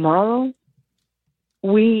 And tomorrow,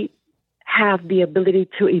 we have the ability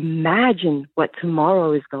to imagine what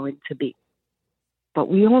tomorrow is going to be. But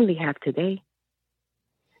we only have today.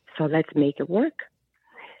 So let's make it work.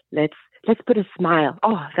 Let's put a smile.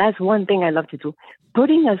 Oh, that's one thing I love to do.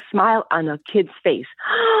 Putting a smile on a kid's face.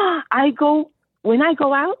 When I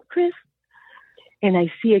go out, Chris, and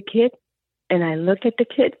I see a kid and I look at the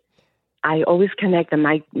kid, I always connect them.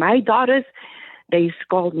 My daughters, they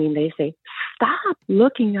scold me and they say, stop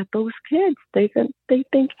looking at those kids. They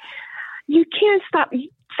think, you can't stop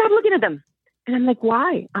looking at them. And I'm like,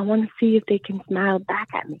 why? I want to see if they can smile back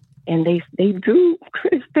at me. And they do,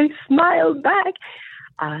 Chris, they smile back.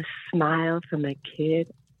 A smile from a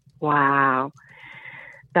kid. Wow.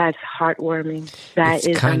 That's heartwarming. That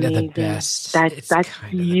is kind amazing. of the best. That's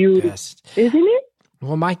beautiful. Isn't it?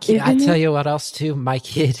 Well, my kid, I tell you what else too. My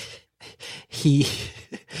kid,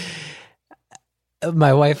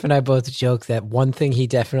 my wife and I both joke that one thing he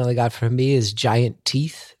definitely got from me is giant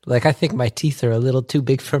teeth. Like, I think my teeth are a little too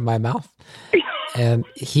big for my mouth. And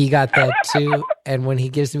he got that too. And when he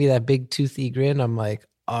gives me that big toothy grin, I'm like,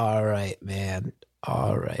 all right, man.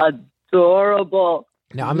 All right. Adorable.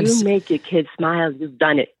 Now, you make your kids smile. You've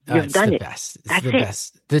done it. You've done it. Best. It's That's the it.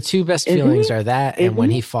 best. The two best feelings are that and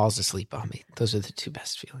when he falls asleep on me. Those are the two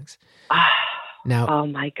best feelings. Now, oh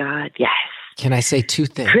my God, yes. Can I say two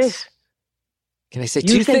things? Chris, can I say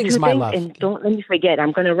two things, my love? And don't let me forget.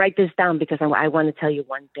 I'm going to write this down because I want to tell you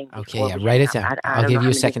one thing. Okay, yeah, write it down. I'll give you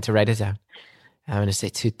a second to write it down. I'm going to say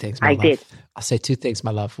two things, my love. I did. I'll say two things,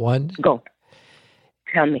 my love. One. Go.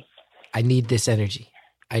 Tell me. I need this energy.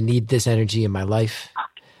 I need this energy in my life.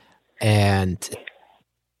 And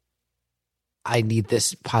I need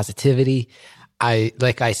this positivity.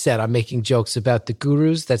 Like I said, I'm making jokes about the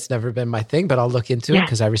gurus. That's never been my thing, but I'll look into it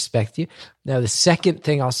because I respect you. Now, the second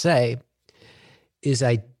thing I'll say is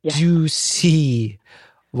I do see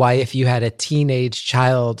why if you had a teenage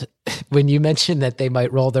child, when you mentioned that they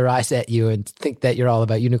might roll their eyes at you and think that you're all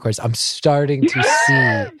about unicorns, I'm starting to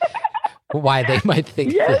see why they might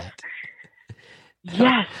think that.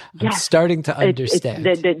 Yes, I'm starting to understand.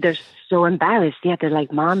 They're so embarrassed. Yeah, they're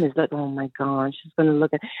like, Mom is like, oh my God, she's going to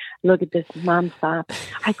look at this. Mom, stop.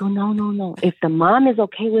 I go, no. If the mom is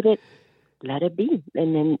okay with it, let it be.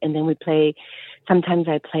 And then we play. Sometimes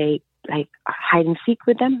I play like hide and seek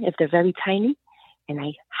with them if they're very tiny, and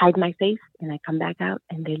I hide my face and I come back out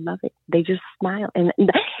and they love it. They just smile, and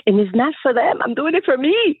it's not for them. I'm doing it for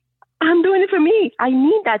me. I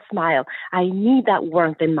need that smile. I need that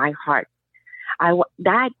warmth in my heart.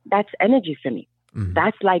 That's energy for me. Mm-hmm.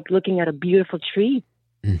 That's like looking at a beautiful tree.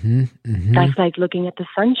 Mm-hmm. Mm-hmm. That's like looking at the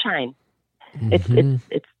sunshine. Mm-hmm.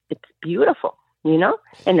 It's beautiful, you know.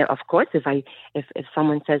 And of course, if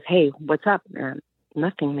someone says, "Hey, what's up?"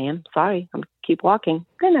 Nothing, ma'am. Sorry, I'm keep walking.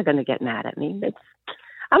 They're not gonna get mad at me.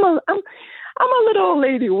 I'm a little old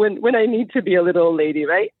lady when I need to be a little old lady,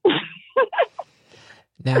 right?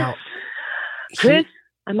 Now, Chris,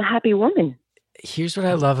 I'm a happy woman. Here's what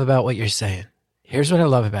I love about what you're saying. Here's what I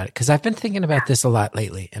love about it, because I've been thinking about this a lot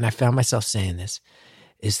lately, and I found myself saying this,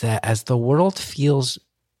 is that as the world feels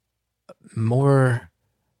more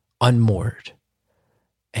unmoored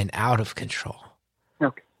and out of control,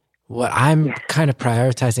 what I'm kind of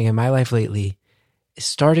prioritizing in my life lately is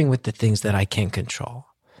starting with the things that I can control.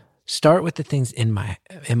 Start with the things in my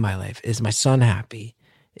life. Is my son happy?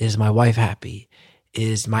 Is my wife happy?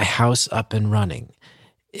 Is my house up and running?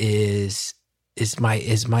 Is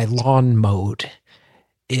my lawn mowed?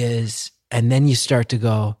 And then you start to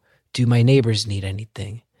go, do my neighbors need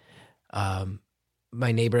anything?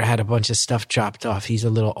 My neighbor had a bunch of stuff chopped off. He's a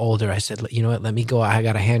little older. I said, you know what? Let me go. I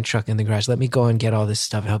got a hand truck in the garage. Let me go and get all this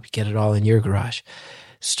stuff and help you get it all in your garage.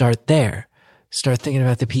 Start there. Start thinking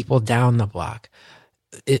about the people down the block.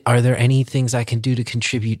 Are there any things I can do to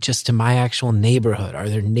contribute just to my actual neighborhood? Are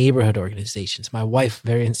there neighborhood organizations? My wife,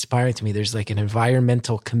 very inspiring to me. There's like an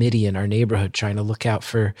environmental committee in our neighborhood trying to look out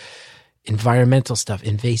for environmental stuff,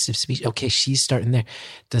 invasive species. Okay, she's starting there.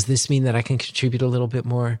 Does this mean that I can contribute a little bit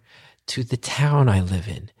more to the town I live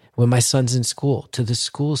in when my son's in school, to the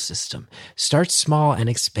school system? Start small and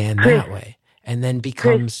expand that way. And then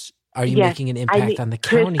becomes, are you making an impact on the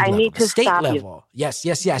county level, state level? Yes.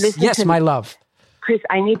 Yes, my love. Chris,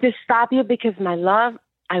 I need to stop you because, my love,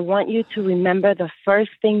 I want you to remember the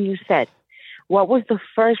first thing you said. What was the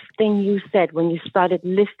first thing you said when you started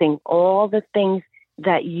listing all the things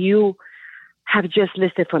that you have just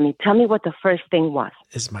listed for me? Tell me what the first thing was.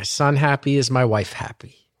 Is my son happy? Is my wife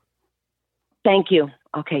happy? Thank you.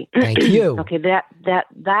 Okay. Thank you. Okay.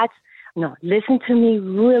 That's no. Listen to me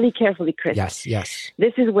really carefully, Chris. Yes.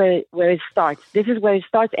 This is where it starts.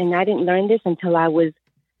 And I didn't learn this until I was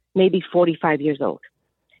maybe 45 years old.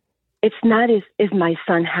 It's not is my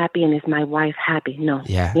son happy and is my wife happy? No.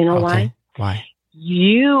 Yeah. You know okay. why? Why?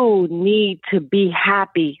 You need to be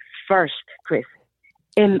happy first, Chris.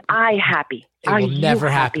 Am I happy? It will never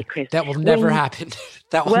happen, Chris? That will never happen.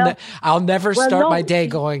 I'll never start my day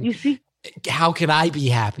going, you see, how can I be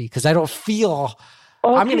happy? Because I don't feel...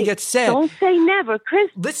 Okay, I'm going to get sad. Don't say never, Chris.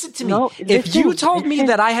 Listen to me. If you told me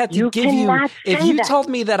that I had to give you, if you told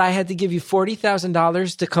me that I had to give you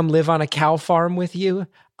 $40,000 to come live on a cow farm with you,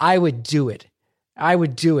 I would do it.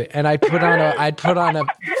 And I'd put on a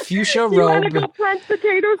fuchsia robe. You want to go plant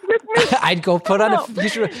potatoes with me? I'd go put on a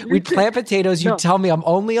fuchsia robe. We'd plant potatoes. You'd tell me I'm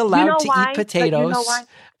only allowed to eat potatoes.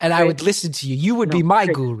 And I would listen to you. You would be my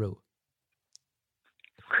guru.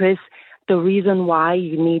 Chris, the reason why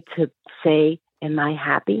you need to say, am I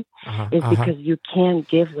happy? Is because you can't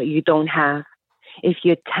give what you don't have. If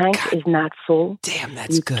your tank is not full,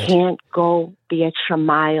 you can't go the extra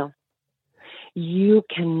mile. You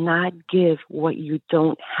cannot give what you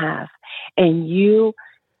don't have. And you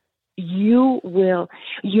will,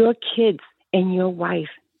 your kids and your wife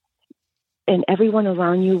and everyone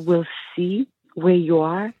around you will see where you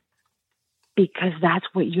are because that's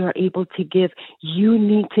what you're able to give. You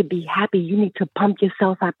need to be happy. You need to pump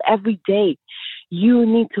yourself up every day. You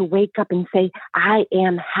need to wake up and say, I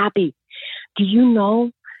am happy. Do you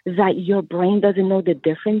know that your brain doesn't know the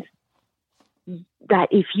difference? That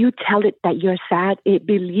if you tell it that you're sad, it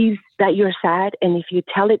believes that you're sad. And if you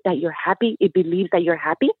tell it that you're happy, it believes that you're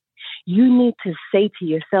happy. You need to say to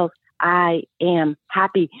yourself, I am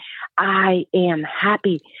happy. I am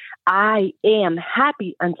happy. I am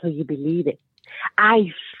happy until you believe it.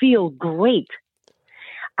 I feel great.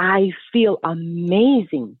 I feel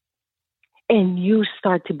amazing. And you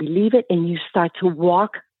start to believe it and you start to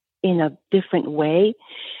walk in a different way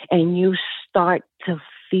and you start to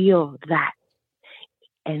feel that.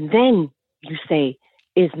 And then you say,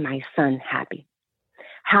 is my son happy?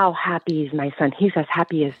 How happy is my son? He's as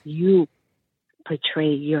happy as you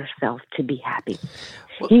portray yourself to be happy.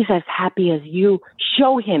 He's as happy as you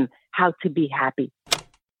show him how to be happy.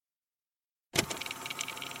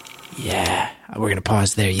 Yeah, we're going to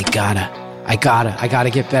pause there. I gotta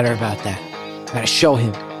get better about that. I gotta show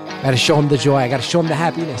him. I gotta show him the joy. I gotta show him the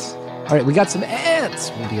happiness. All right, we got some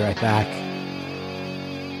ads. We'll be right back.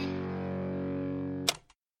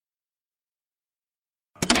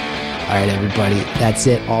 All right, everybody, that's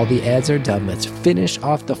it. All the ads are done. Let's finish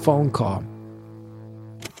off the phone call.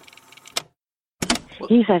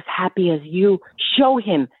 He's as happy as you. Show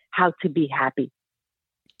him how to be happy.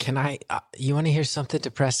 Can I, you want to hear something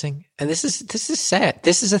depressing? And this is sad.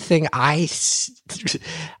 This is a thing I'm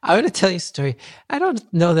going to tell you a story. I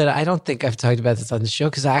don't think I've talked about this on the show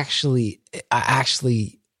because I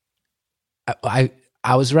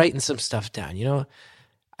was writing some stuff down, you know?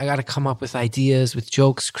 I got to come up with ideas, with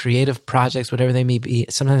jokes, creative projects, whatever they may be.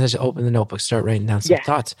 Sometimes I just open the notebook, start writing down some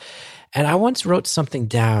thoughts. And I once wrote something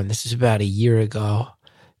down. This is about a year ago,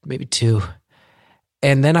 maybe 2.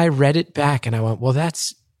 And then I read it back and I went, well,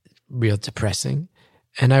 that's real depressing.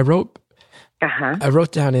 And I wrote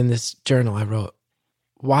down in this journal, I wrote,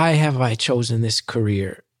 why have I chosen this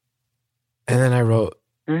career? And then I wrote,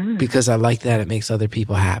 because I like that it makes other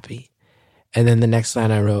people happy. And then the next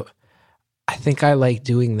line I wrote, I think I like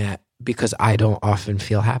doing that because I don't often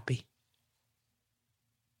feel happy.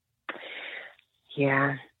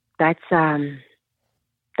 Yeah, that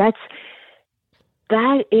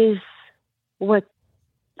is what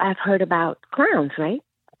I've heard about clowns, right?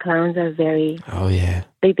 Clowns are very... Oh, yeah.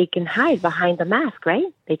 They can hide behind the mask,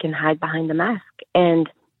 right? They can hide behind the mask. And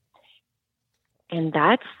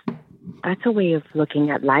that's a way of looking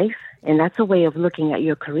at life, and that's a way of looking at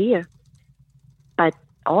your career. But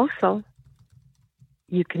also,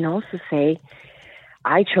 you can also say,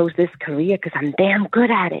 I chose this career because I'm damn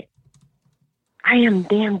good at it. I am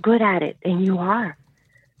damn good at it, and you are.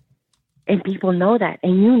 And people know that,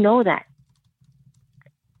 and you know that.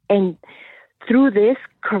 And through this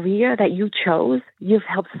career that you chose, you've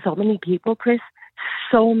helped so many people, Chris,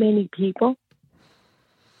 so many people.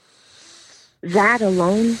 That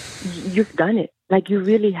alone, you've done it. Like, you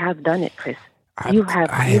really have done it, Chris. You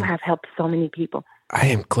have helped so many people. I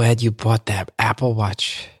am glad you bought that Apple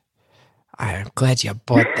Watch. I am glad you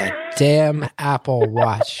bought that damn Apple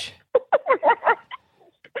Watch.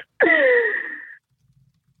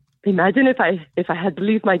 Imagine if I had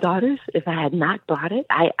believed my daughters, if I had not bought it.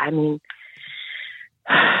 I mean,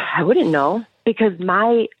 I wouldn't know, because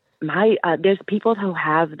my there's people who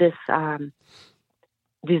have this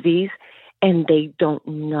disease and they don't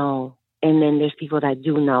know. And then there's people that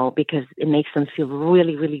do know, because it makes them feel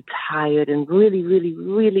really, really tired and really, really,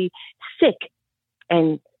 really sick.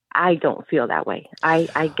 And I don't feel that way.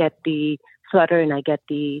 I get the flutter and I get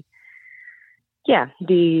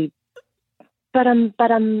but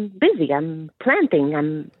I'm busy. I'm planting.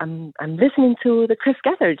 I'm listening to the Chris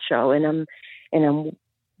Gethard show, and I'm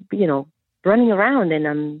running around, and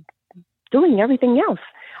I'm doing everything else.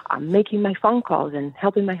 I'm making my phone calls and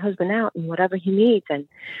helping my husband out and whatever he needs and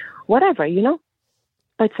whatever,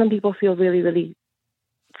 But some people feel really, really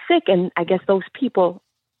sick, and I guess those people,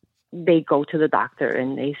 they go to the doctor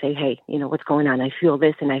and they say, hey, what's going on? I feel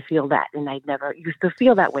this and I feel that, and I never used to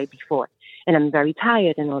feel that way before, and I'm very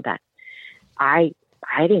tired and all that. I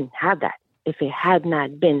didn't have that. If it had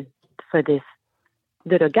not been for this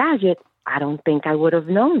little gadget, I don't think I would have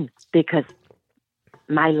known, because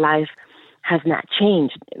my life has not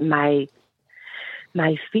changed. My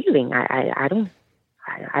feeling, I don't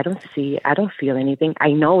feel anything.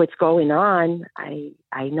 I know it's going on.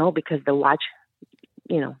 I know, because the watch,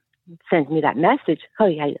 sends me that message.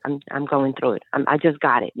 Hey, I'm going through it. I just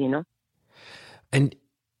got it, And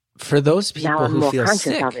for those people who feel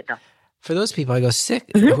sick, for those people I go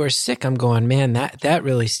sick, who are sick, I'm going, man, that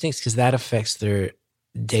really stinks, because that affects their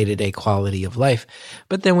day-to-day quality of life.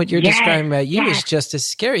 But then what you're describing about you is just as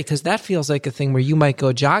scary, because that feels like a thing where you might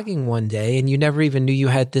go jogging one day and you never even knew you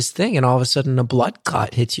had this thing, and all of a sudden a blood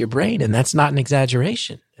clot hits your brain, and that's not an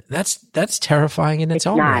exaggeration. That's terrifying in its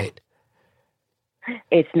own right.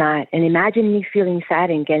 It's not. And imagine me feeling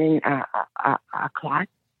sad and getting a clot.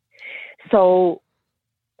 So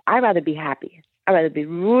I'd rather be happy. I'd rather be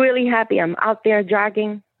really happy. I'm out there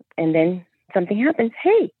jogging, and then something happens.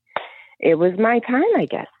 Hey, it was my time, I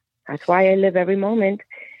guess. That's why I live every moment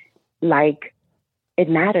like it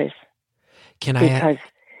matters. Because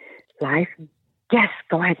life... Yes,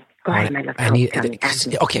 go ahead. Go ahead, my love.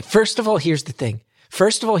 Okay, first of all, here's the thing.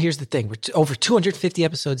 We're over 250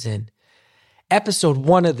 episodes in. Episode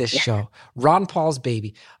 1 of this show, Ron Paul's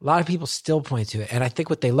baby. A lot of people still point to it. And I think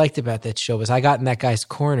what they liked about that show was I got in that guy's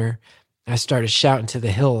corner. I started shouting to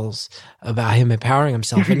the hills about him empowering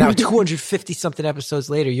himself. And now 250-something episodes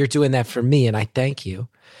later, you're doing that for me, and I thank you.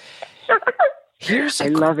 I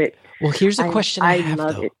love it. Well, here's a question I have,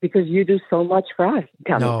 love it, because you do so much for us.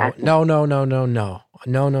 No. I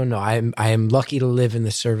am lucky to live in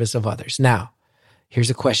the service of others. Now, here's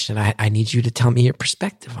a question I need you to tell me your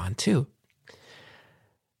perspective on, too.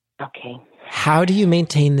 Okay. How do you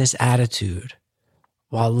maintain this attitude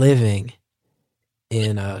while living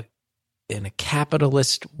in a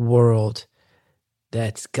capitalist world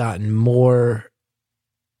that's gotten more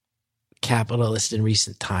capitalist in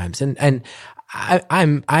recent times? And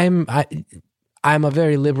I'm a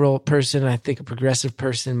very liberal person. I think a progressive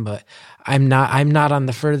person, but I'm not on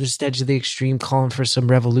the furthest edge of the extreme calling for some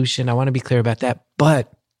revolution. I want to be clear about that.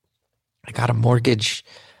 But I got a mortgage.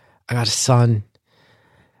 I got a son.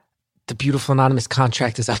 The Beautiful Anonymous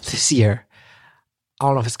contract is up this year. I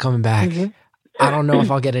don't know if it's coming back. I don't know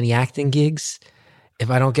if I'll get any acting gigs. If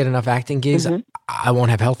I don't get enough acting gigs, I won't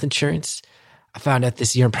have health insurance. I found out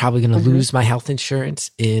this year I'm probably going to lose my health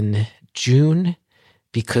insurance in June,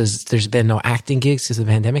 because there's been no acting gigs because of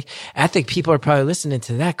the pandemic. I think people are probably listening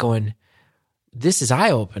to that going, this is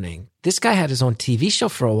eye-opening. This guy had his own TV show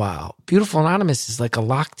for a while. Beautiful Anonymous is like a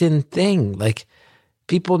locked-in thing. Like,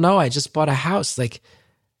 people know I just bought a house. Like,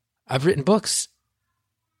 I've written books.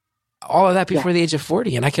 All of that before the age of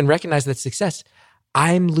 40, and I can recognize that success.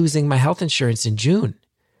 I'm losing my health insurance in June,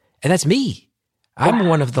 and that's me. I'm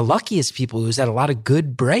one of the luckiest people who's had a lot of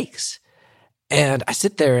good breaks. And I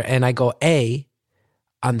sit there and I go, A,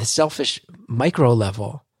 on the selfish micro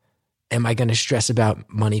level, am I going to stress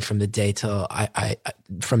about money from the day till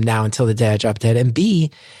from now until the day I drop dead? And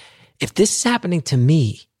B, if this is happening to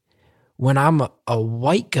me when I'm a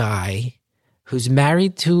white guy who's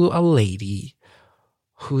married to a lady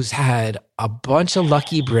who's had a bunch of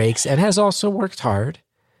lucky breaks and has also worked hard,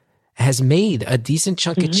 has made a decent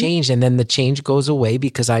chunk of change, and then the change goes away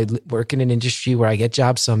because I work in an industry where I get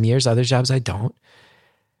jobs some years, other jobs I don't.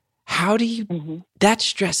 How do you, that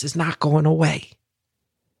stress is not going away.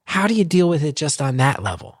 How do you deal with it just on that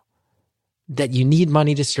level? That you need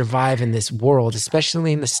money to survive in this world,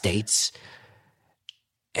 especially in the States,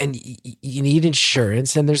 and you need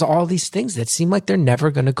insurance, and there's all these things that seem like they're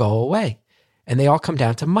never going to go away. And they all come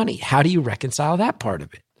down to money. How do you reconcile that part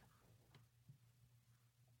of it?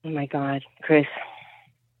 Oh my God, Chris.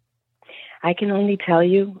 I can only tell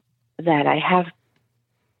you that I have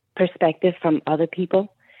perspective from other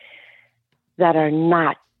people that are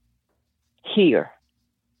not here.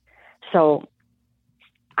 So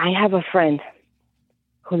I have a friend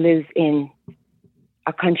who lives in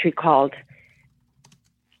a country called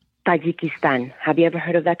Tajikistan. Have you ever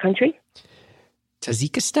heard of that country?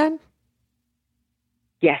 Tajikistan?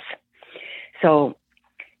 Yes. So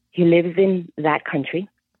he lives in that country,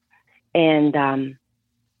 and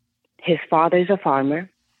his father's a farmer,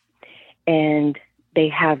 and they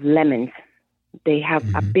have lemons. They have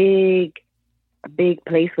a big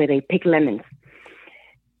place where they pick lemons.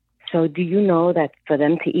 So do you know that for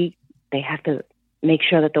them to eat, they have to make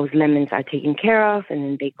sure that those lemons are taken care of, and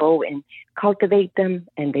then they go and cultivate them,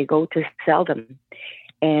 and they go to sell them.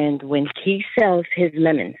 And when he sells his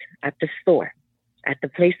lemons at the store, at the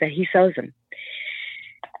place that he sells them,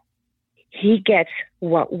 he gets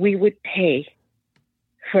what we would pay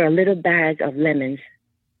for a little bag of lemons.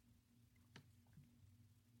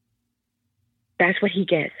 That's what he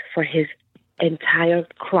gets for his entire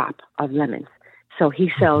crop of lemons. So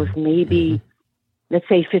he sells maybe, let's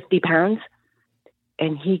say 50 pounds,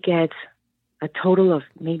 and he gets a total of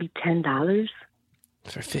maybe $10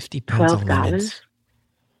 for 50 pounds of lemons.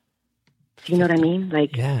 Do you know what I mean?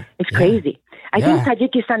 Like, it's yeah. crazy. I think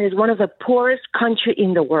Tajikistan is one of the poorest countries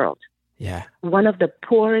in the world. Yeah. One of the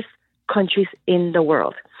poorest countries in the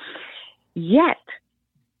world. Yet,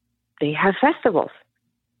 they have festivals.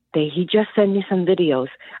 He just sent me some videos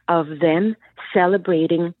of them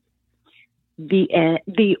celebrating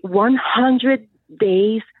the 100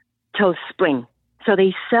 days till spring. So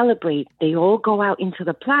they celebrate. They all go out into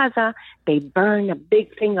the plaza. They burn a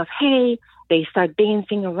big thing of hay. They start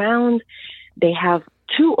dancing around. They have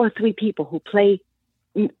 2 or 3 people who play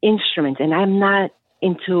instruments. And I'm not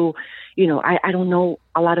into, I don't know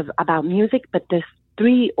a lot about music, but there's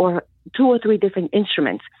 2 or 3 different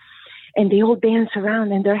instruments. And they all dance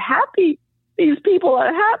around and they're happy. These people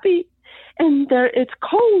are happy. And it's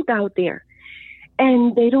cold out there.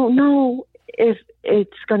 And they don't know if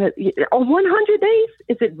it's going to, 100 days?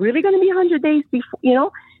 Is it really going to be 100 days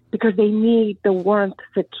before, because they need the warmth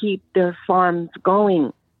to keep their farms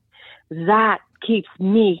going. That keeps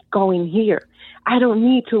me going here. I don't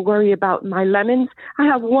need to worry about my lemons. I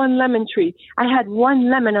have 1 lemon tree. I had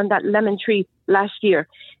 1 lemon on that lemon tree last year.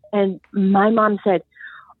 And my mom said,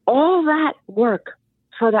 all that work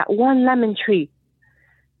for that 1 lemon tree.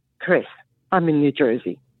 Chris, I'm in New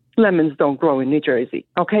Jersey. Lemons don't grow in New Jersey,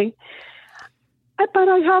 okay? But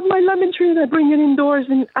I have my lemon tree and I bring it indoors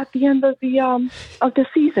and at the end of the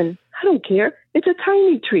season. I don't care. It's a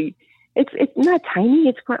tiny tree. It's not tiny.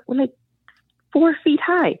 It's like 4 feet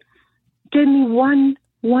high. Give me one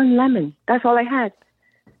lemon. That's all I had.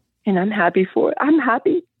 And I'm happy for it. I'm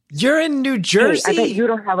happy. You're in New Jersey? Hey, I bet you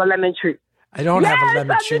don't have a lemon tree. I don't have a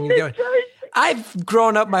lemon tree. I'm in New Jersey. I've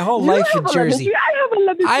grown up my whole life in Jersey. I have a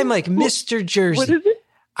lemon tree. I'm like Mr. Jersey. What is it?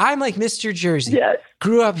 I'm like Mr. Jersey. Yes.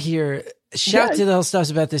 Grew up here. Shout to the whole stuff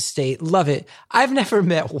about this state. Love it. I've never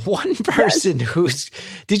met one person who's...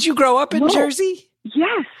 Did you grow up in Jersey?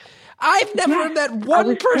 Yes. I've never met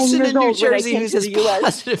one person in New Jersey who's as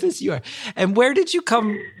positive as you are. And where did you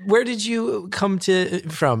come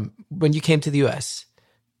from when you came to the U.S.?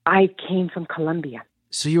 I came from Colombia.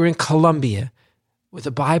 So you were in Colombia with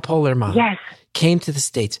a bipolar mom. Yes. Came to the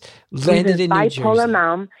States. Landed in New Jersey. Bipolar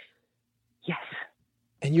mom. Yes.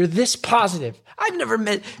 And you're this positive. I've never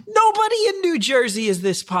met... Nobody in New Jersey is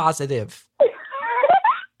this positive.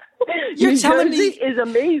 You're telling Jersey me is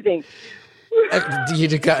amazing.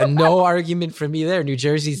 you got no argument from me there. New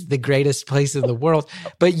Jersey's the greatest place in the world.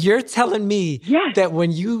 But you're telling me that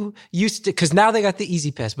when you used to, because now they got the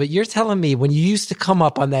Easy Pass, but you're telling me when you used to come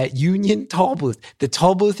up on that Union toll booth, the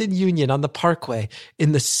toll booth in Union on the Parkway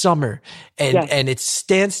in the summer, and it's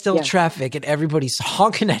standstill traffic and everybody's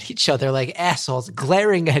honking at each other like assholes,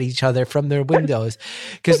 glaring at each other from their windows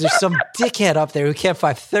because there's some dickhead up there who can't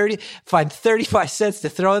find 35 cents to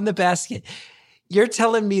throw in the basket. You're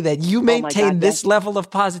telling me that you maintain this level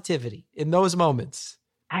of positivity in those moments.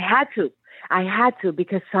 I had to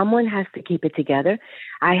because someone has to keep it together.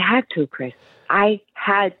 I had to, Chris. I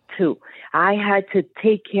had to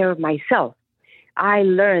take care of myself. I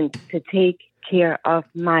learned to take care of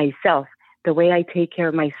myself. The way I take care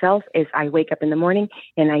of myself is I wake up in the morning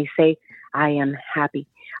and I say, I am happy.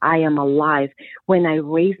 I am alive. When I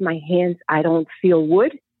raise my hands, I don't feel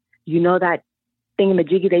wood. You know that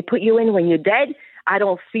thingamajiggy they put you in when you're dead? I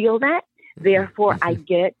don't feel that. Therefore, I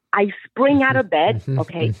spring out of bed.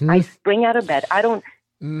 Okay. I spring out of bed. I don't,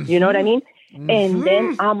 you know what I mean? And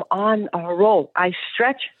then I'm on a roll. I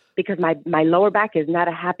stretch because my lower back is not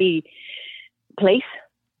a happy place.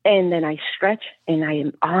 And then I stretch and I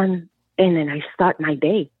am on, and then I start my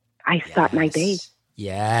day. My day.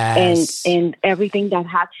 Yes. And everything that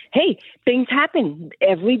happens. Hey, things happen.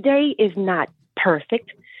 Every day is not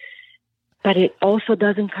perfect, but it also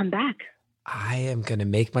doesn't come back. I am going to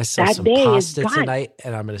make myself some pasta tonight,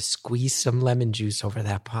 and I'm going to squeeze some lemon juice over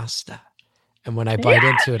that pasta. And when I bite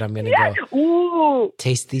into it, I'm going to go,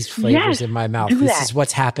 taste these flavors in my mouth. This is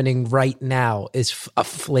what's happening right now, is a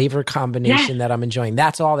flavor combination that I'm enjoying.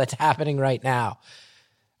 That's all that's happening right now.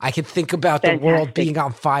 I can think about the world being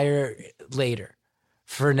on fire later.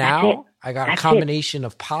 For now, I got a combination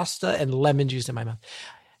of pasta and lemon juice in my mouth.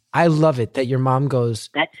 I love it that your mom goes,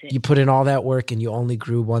 you put in all that work and you only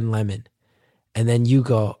grew one lemon. And then you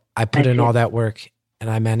go, I put in all that work and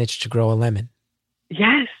I managed to grow a lemon.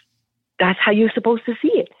 Yes. That's how you're supposed to see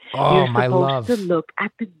it. Oh, you're supposed to look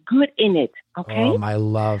at the good in it. Okay. Oh, my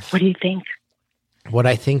love. What do you think? What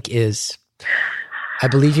I think is, I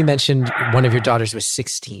believe you mentioned one of your daughters was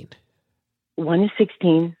 16. One is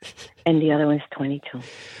 16 and the other one's 22.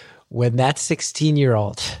 When that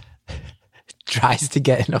 16-year-old tries to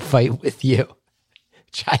get in a fight with you,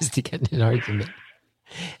 tries to get in an argument,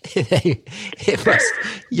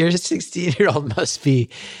 your 16-year-old must be,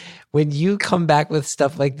 when you come back with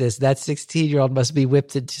stuff like this, that 16-year-old must be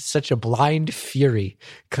whipped into such a blind fury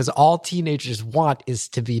because all teenagers want is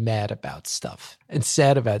to be mad about stuff and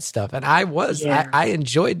sad about stuff. And I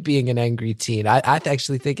enjoyed being an angry teen. I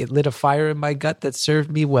actually think it lit a fire in my gut that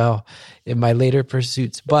served me well in my later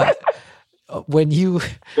pursuits. But when you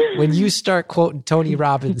start quoting Tony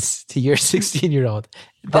Robbins to your 16-year-old,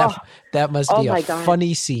 that must be a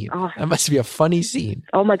funny scene. That must be a funny scene.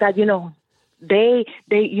 Oh my God! You know, they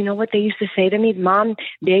you know what they used to say to me, Mom?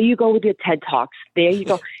 There you go with your TED Talks. There you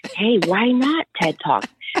go. Hey, why not TED Talks?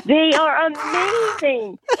 They are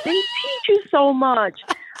amazing. They teach you so much.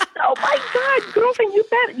 Oh my God, girlfriend,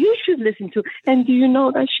 you should listen to. And do you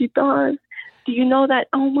know that she does? Do you know that?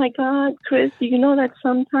 Oh my God, Chris, do you know that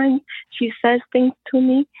sometimes she says things to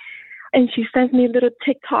me and she sends me little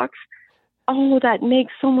TikToks? Oh, that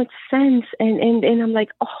makes so much sense. And I'm like,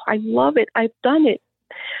 oh, I love it. I've done it.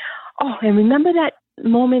 Oh, and remember that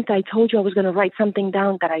moment I told you I was going to write something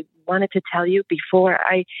down that I wanted to tell you before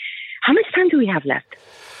how much time do we have left?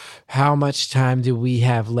 How much time do we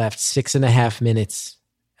have left? 6.5 minutes.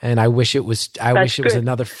 And I wish it was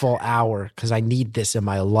another full hour because I need this in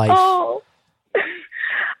my life. Oh,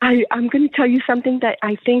 I'm going to tell you something that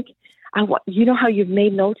I think, you know how you've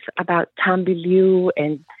made notes about Tom Bilyeu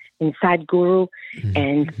and Sadhguru,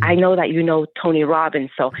 and I know that you know Tony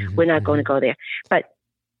Robbins, so we're not going to go there. But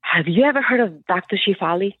have you ever heard of Dr.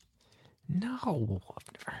 Shefali? No, I've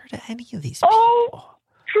never heard of any of these people. Oh,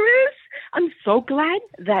 Chris, I'm so glad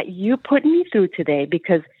that you put me through today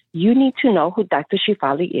because you need to know who Dr.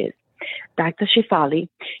 Shefali is. Dr. Shefali,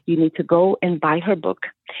 you need to go and buy her book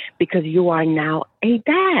because you are now a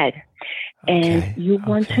dad. And you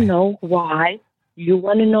want to know why. You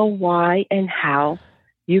want to know why and how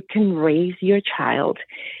you can raise your child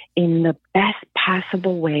in the best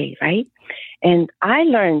possible way, right? And I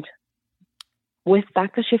learned with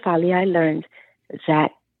Dr. Shefali, I learned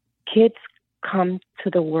that kids come to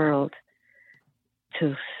the world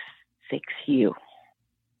to fix you.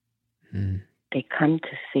 They come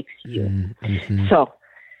to fix you. So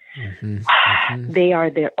they are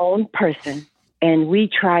their own person, and we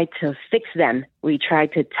try to fix them. We try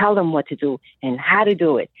to tell them what to do and how to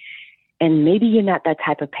do it. And maybe you're not that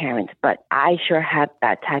type of parent, but I sure have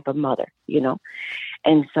that type of mother, you know.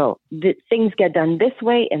 And so things get done this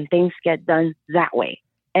way and things get done that way.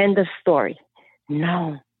 End of story.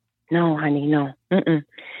 No, honey, no. Mm-mm.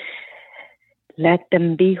 Let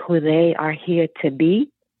them be who they are here to be.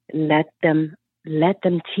 Let them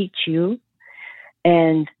teach you,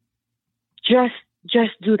 and just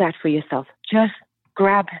do that for yourself. Just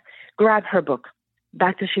grab her book,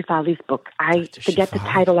 Dr. Shefali's book. I forget the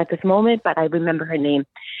title at this moment, but I remember her name.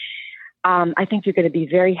 I think you're going to be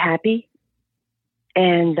very happy,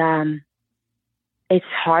 and it's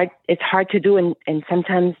hard to do, and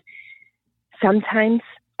sometimes.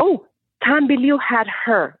 Oh, Tom Bellew had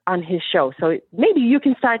her on his show, so maybe you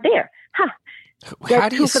can start there. Huh? How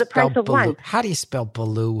do you spell Bellew? How do you spell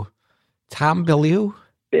Bellew? Tom Bellew?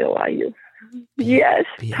 Bellew. Yes,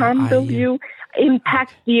 Tom Bellew.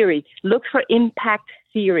 Impact Theory. Look for Impact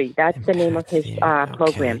Theory. That's the name of his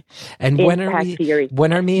program. And when are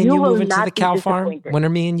me and you moving to the cow farm? When are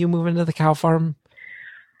me and you moving to the cow farm?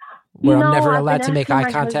 Where I'm never allowed to make eye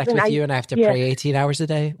contact with you and I have to pray 18 hours a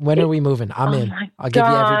day? When are we moving? I'm in. I'll give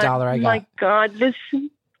you every dollar I got. Oh, my God. Listen.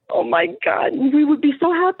 Oh, my God. We would be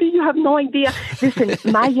so happy. You have no idea. Listen,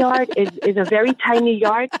 my yard is a very tiny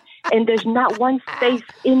yard, and there's not one space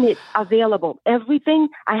in it available. Everything,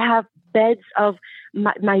 I have beds of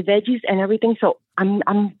my veggies and everything. So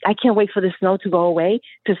I can't wait for the snow to go away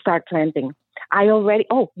to start planting. You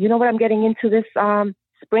know what I'm getting into this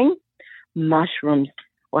spring? Mushrooms.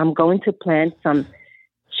 Well, I'm going to plant some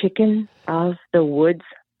chicken of the woods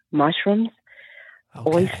mushrooms,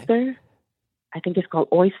 oyster. I think it's called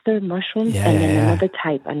oyster mushrooms, and then another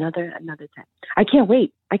type. I can't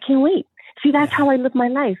wait. See, that's how I live my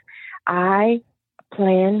life. I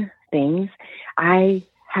plan things. I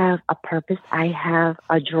have a purpose. I have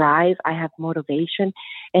a drive. I have motivation,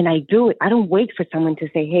 and I do it. I don't wait for someone to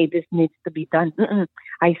say, "Hey, this needs to be done."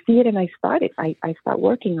 I see it and I start it. I start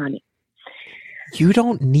working on it. You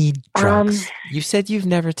don't need drugs. You said you've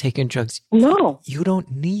never taken drugs. No. You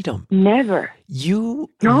don't need them. Never. You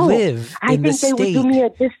live in the state. I think they would do me a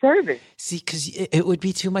disservice. See, because it would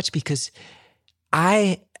be too much, because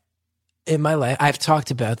in my life, I've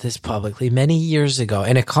talked about this publicly many years ago,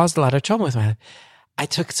 and it caused a lot of trouble with my life. I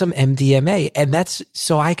took some MDMA, and that's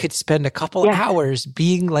so I could spend a couple hours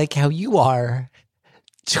being like how you are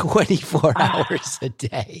 24 hours a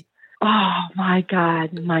day. Oh, my God.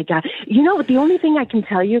 You know, the only thing I can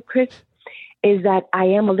tell you, Chris, is that I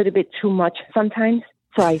am a little bit too much sometimes.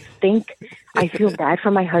 So I think I feel bad for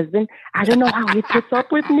my husband. I don't know how he puts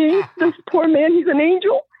up with me. This poor man, he's an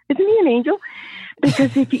angel. Isn't he an angel?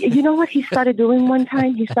 Because you know what he started doing one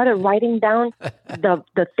time? He started writing down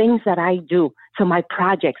the things that I do. So my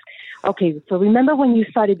projects. Okay, so remember when you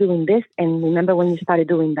started doing this, and remember when you started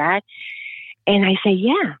doing that? And I say,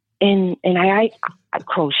 yeah. And I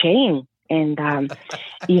crocheting and,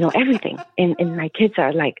 everything. And my kids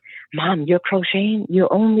are like, Mom, you're crocheting?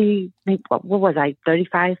 You're only, what was I,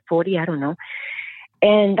 35, 40? I don't know.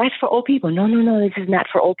 And that's for old people. No, this is not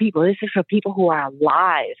for old people. This is for people who are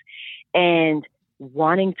alive and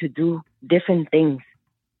wanting to do different things.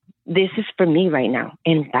 This is for me right now.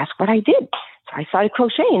 And that's what I did. So I started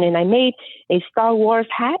crocheting, and I made a Star Wars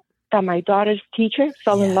hat that my daughter's teacher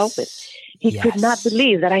fell in love with. He could not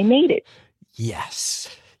believe that I made it. Yes.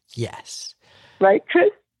 Right,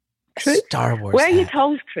 Chris? Star Wars. Where are your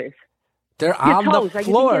toes, Chris? They're on the floor. Are you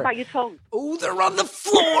thinking about your toes? Oh, they're on the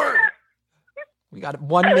floor. We got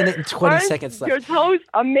 1 minute and 20 seconds left. Your toes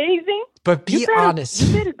amazing. But be honest.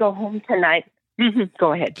 You better go home tonight.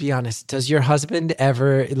 Go ahead. Be honest. Does your husband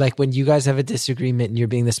ever, like when you guys have a disagreement and you're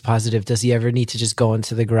being this positive, does he ever need to just go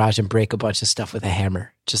into the garage and break a bunch of stuff with a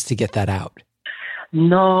hammer just to get that out?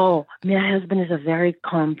 No, my husband is a very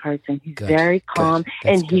calm person. He's very calm,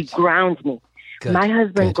 and he grounds me. Good. My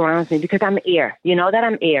husband grounds me because I'm air. You know that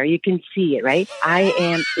I'm air. You can see it, right? I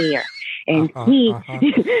am air. And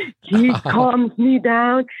he calms me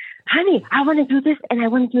down. Honey, I want to do this and I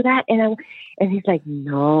want to do that. And he's like,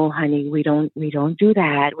 no, honey, we don't do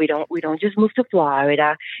that. We don't just move to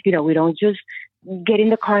Florida. We don't just get in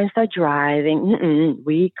the car and start driving.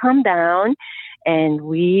 We come down and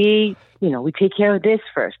we take care of this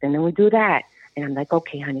first, and then we do that. And I'm like,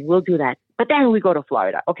 okay, honey, we'll do that. But then we go to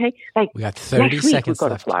Florida, okay? Like, we got 30 seconds we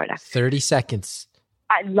go left. To Florida. 30 seconds.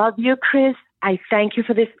 I love you, Chris. I thank you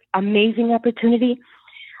for this amazing opportunity.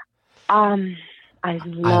 I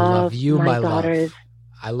love you, my daughters.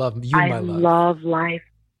 I love you, my love. I love life.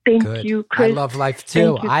 Thank you, Chris. I love life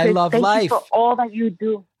too. I love life. Thank you for all that you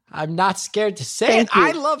do. I'm not scared to say it.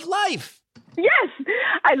 I love life. Yes,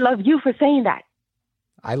 I love you for saying that.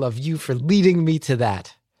 I love you for leading me to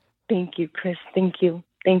that. Thank you, Chris. Thank you.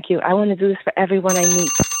 I want to do this for everyone I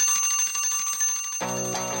meet.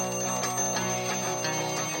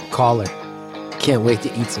 caller. Can't wait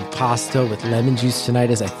to eat some pasta with lemon juice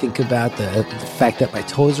tonight as I think about the fact that my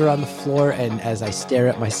toes are on the floor and as I stare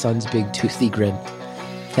at my son's big toothy grin.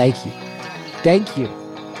 Thank you. Thank you.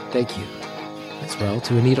 Thank you. As well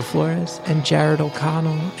to Anita Flores and Jared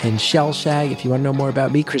O'Connell and Shell Shag. If you want to know more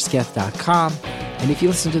about me, chrisgeth.com. And if you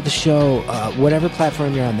listen to the show, whatever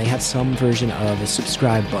platform you're on, they have some version of a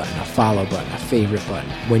subscribe button, a follow button, a favorite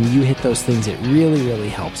button. When you hit those things, it really, really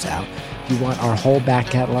helps out. If you want our whole back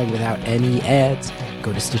catalog without any ads,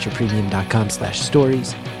 go to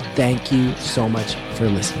stitcherpremium.com/stories. Thank you so much for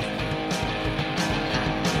listening.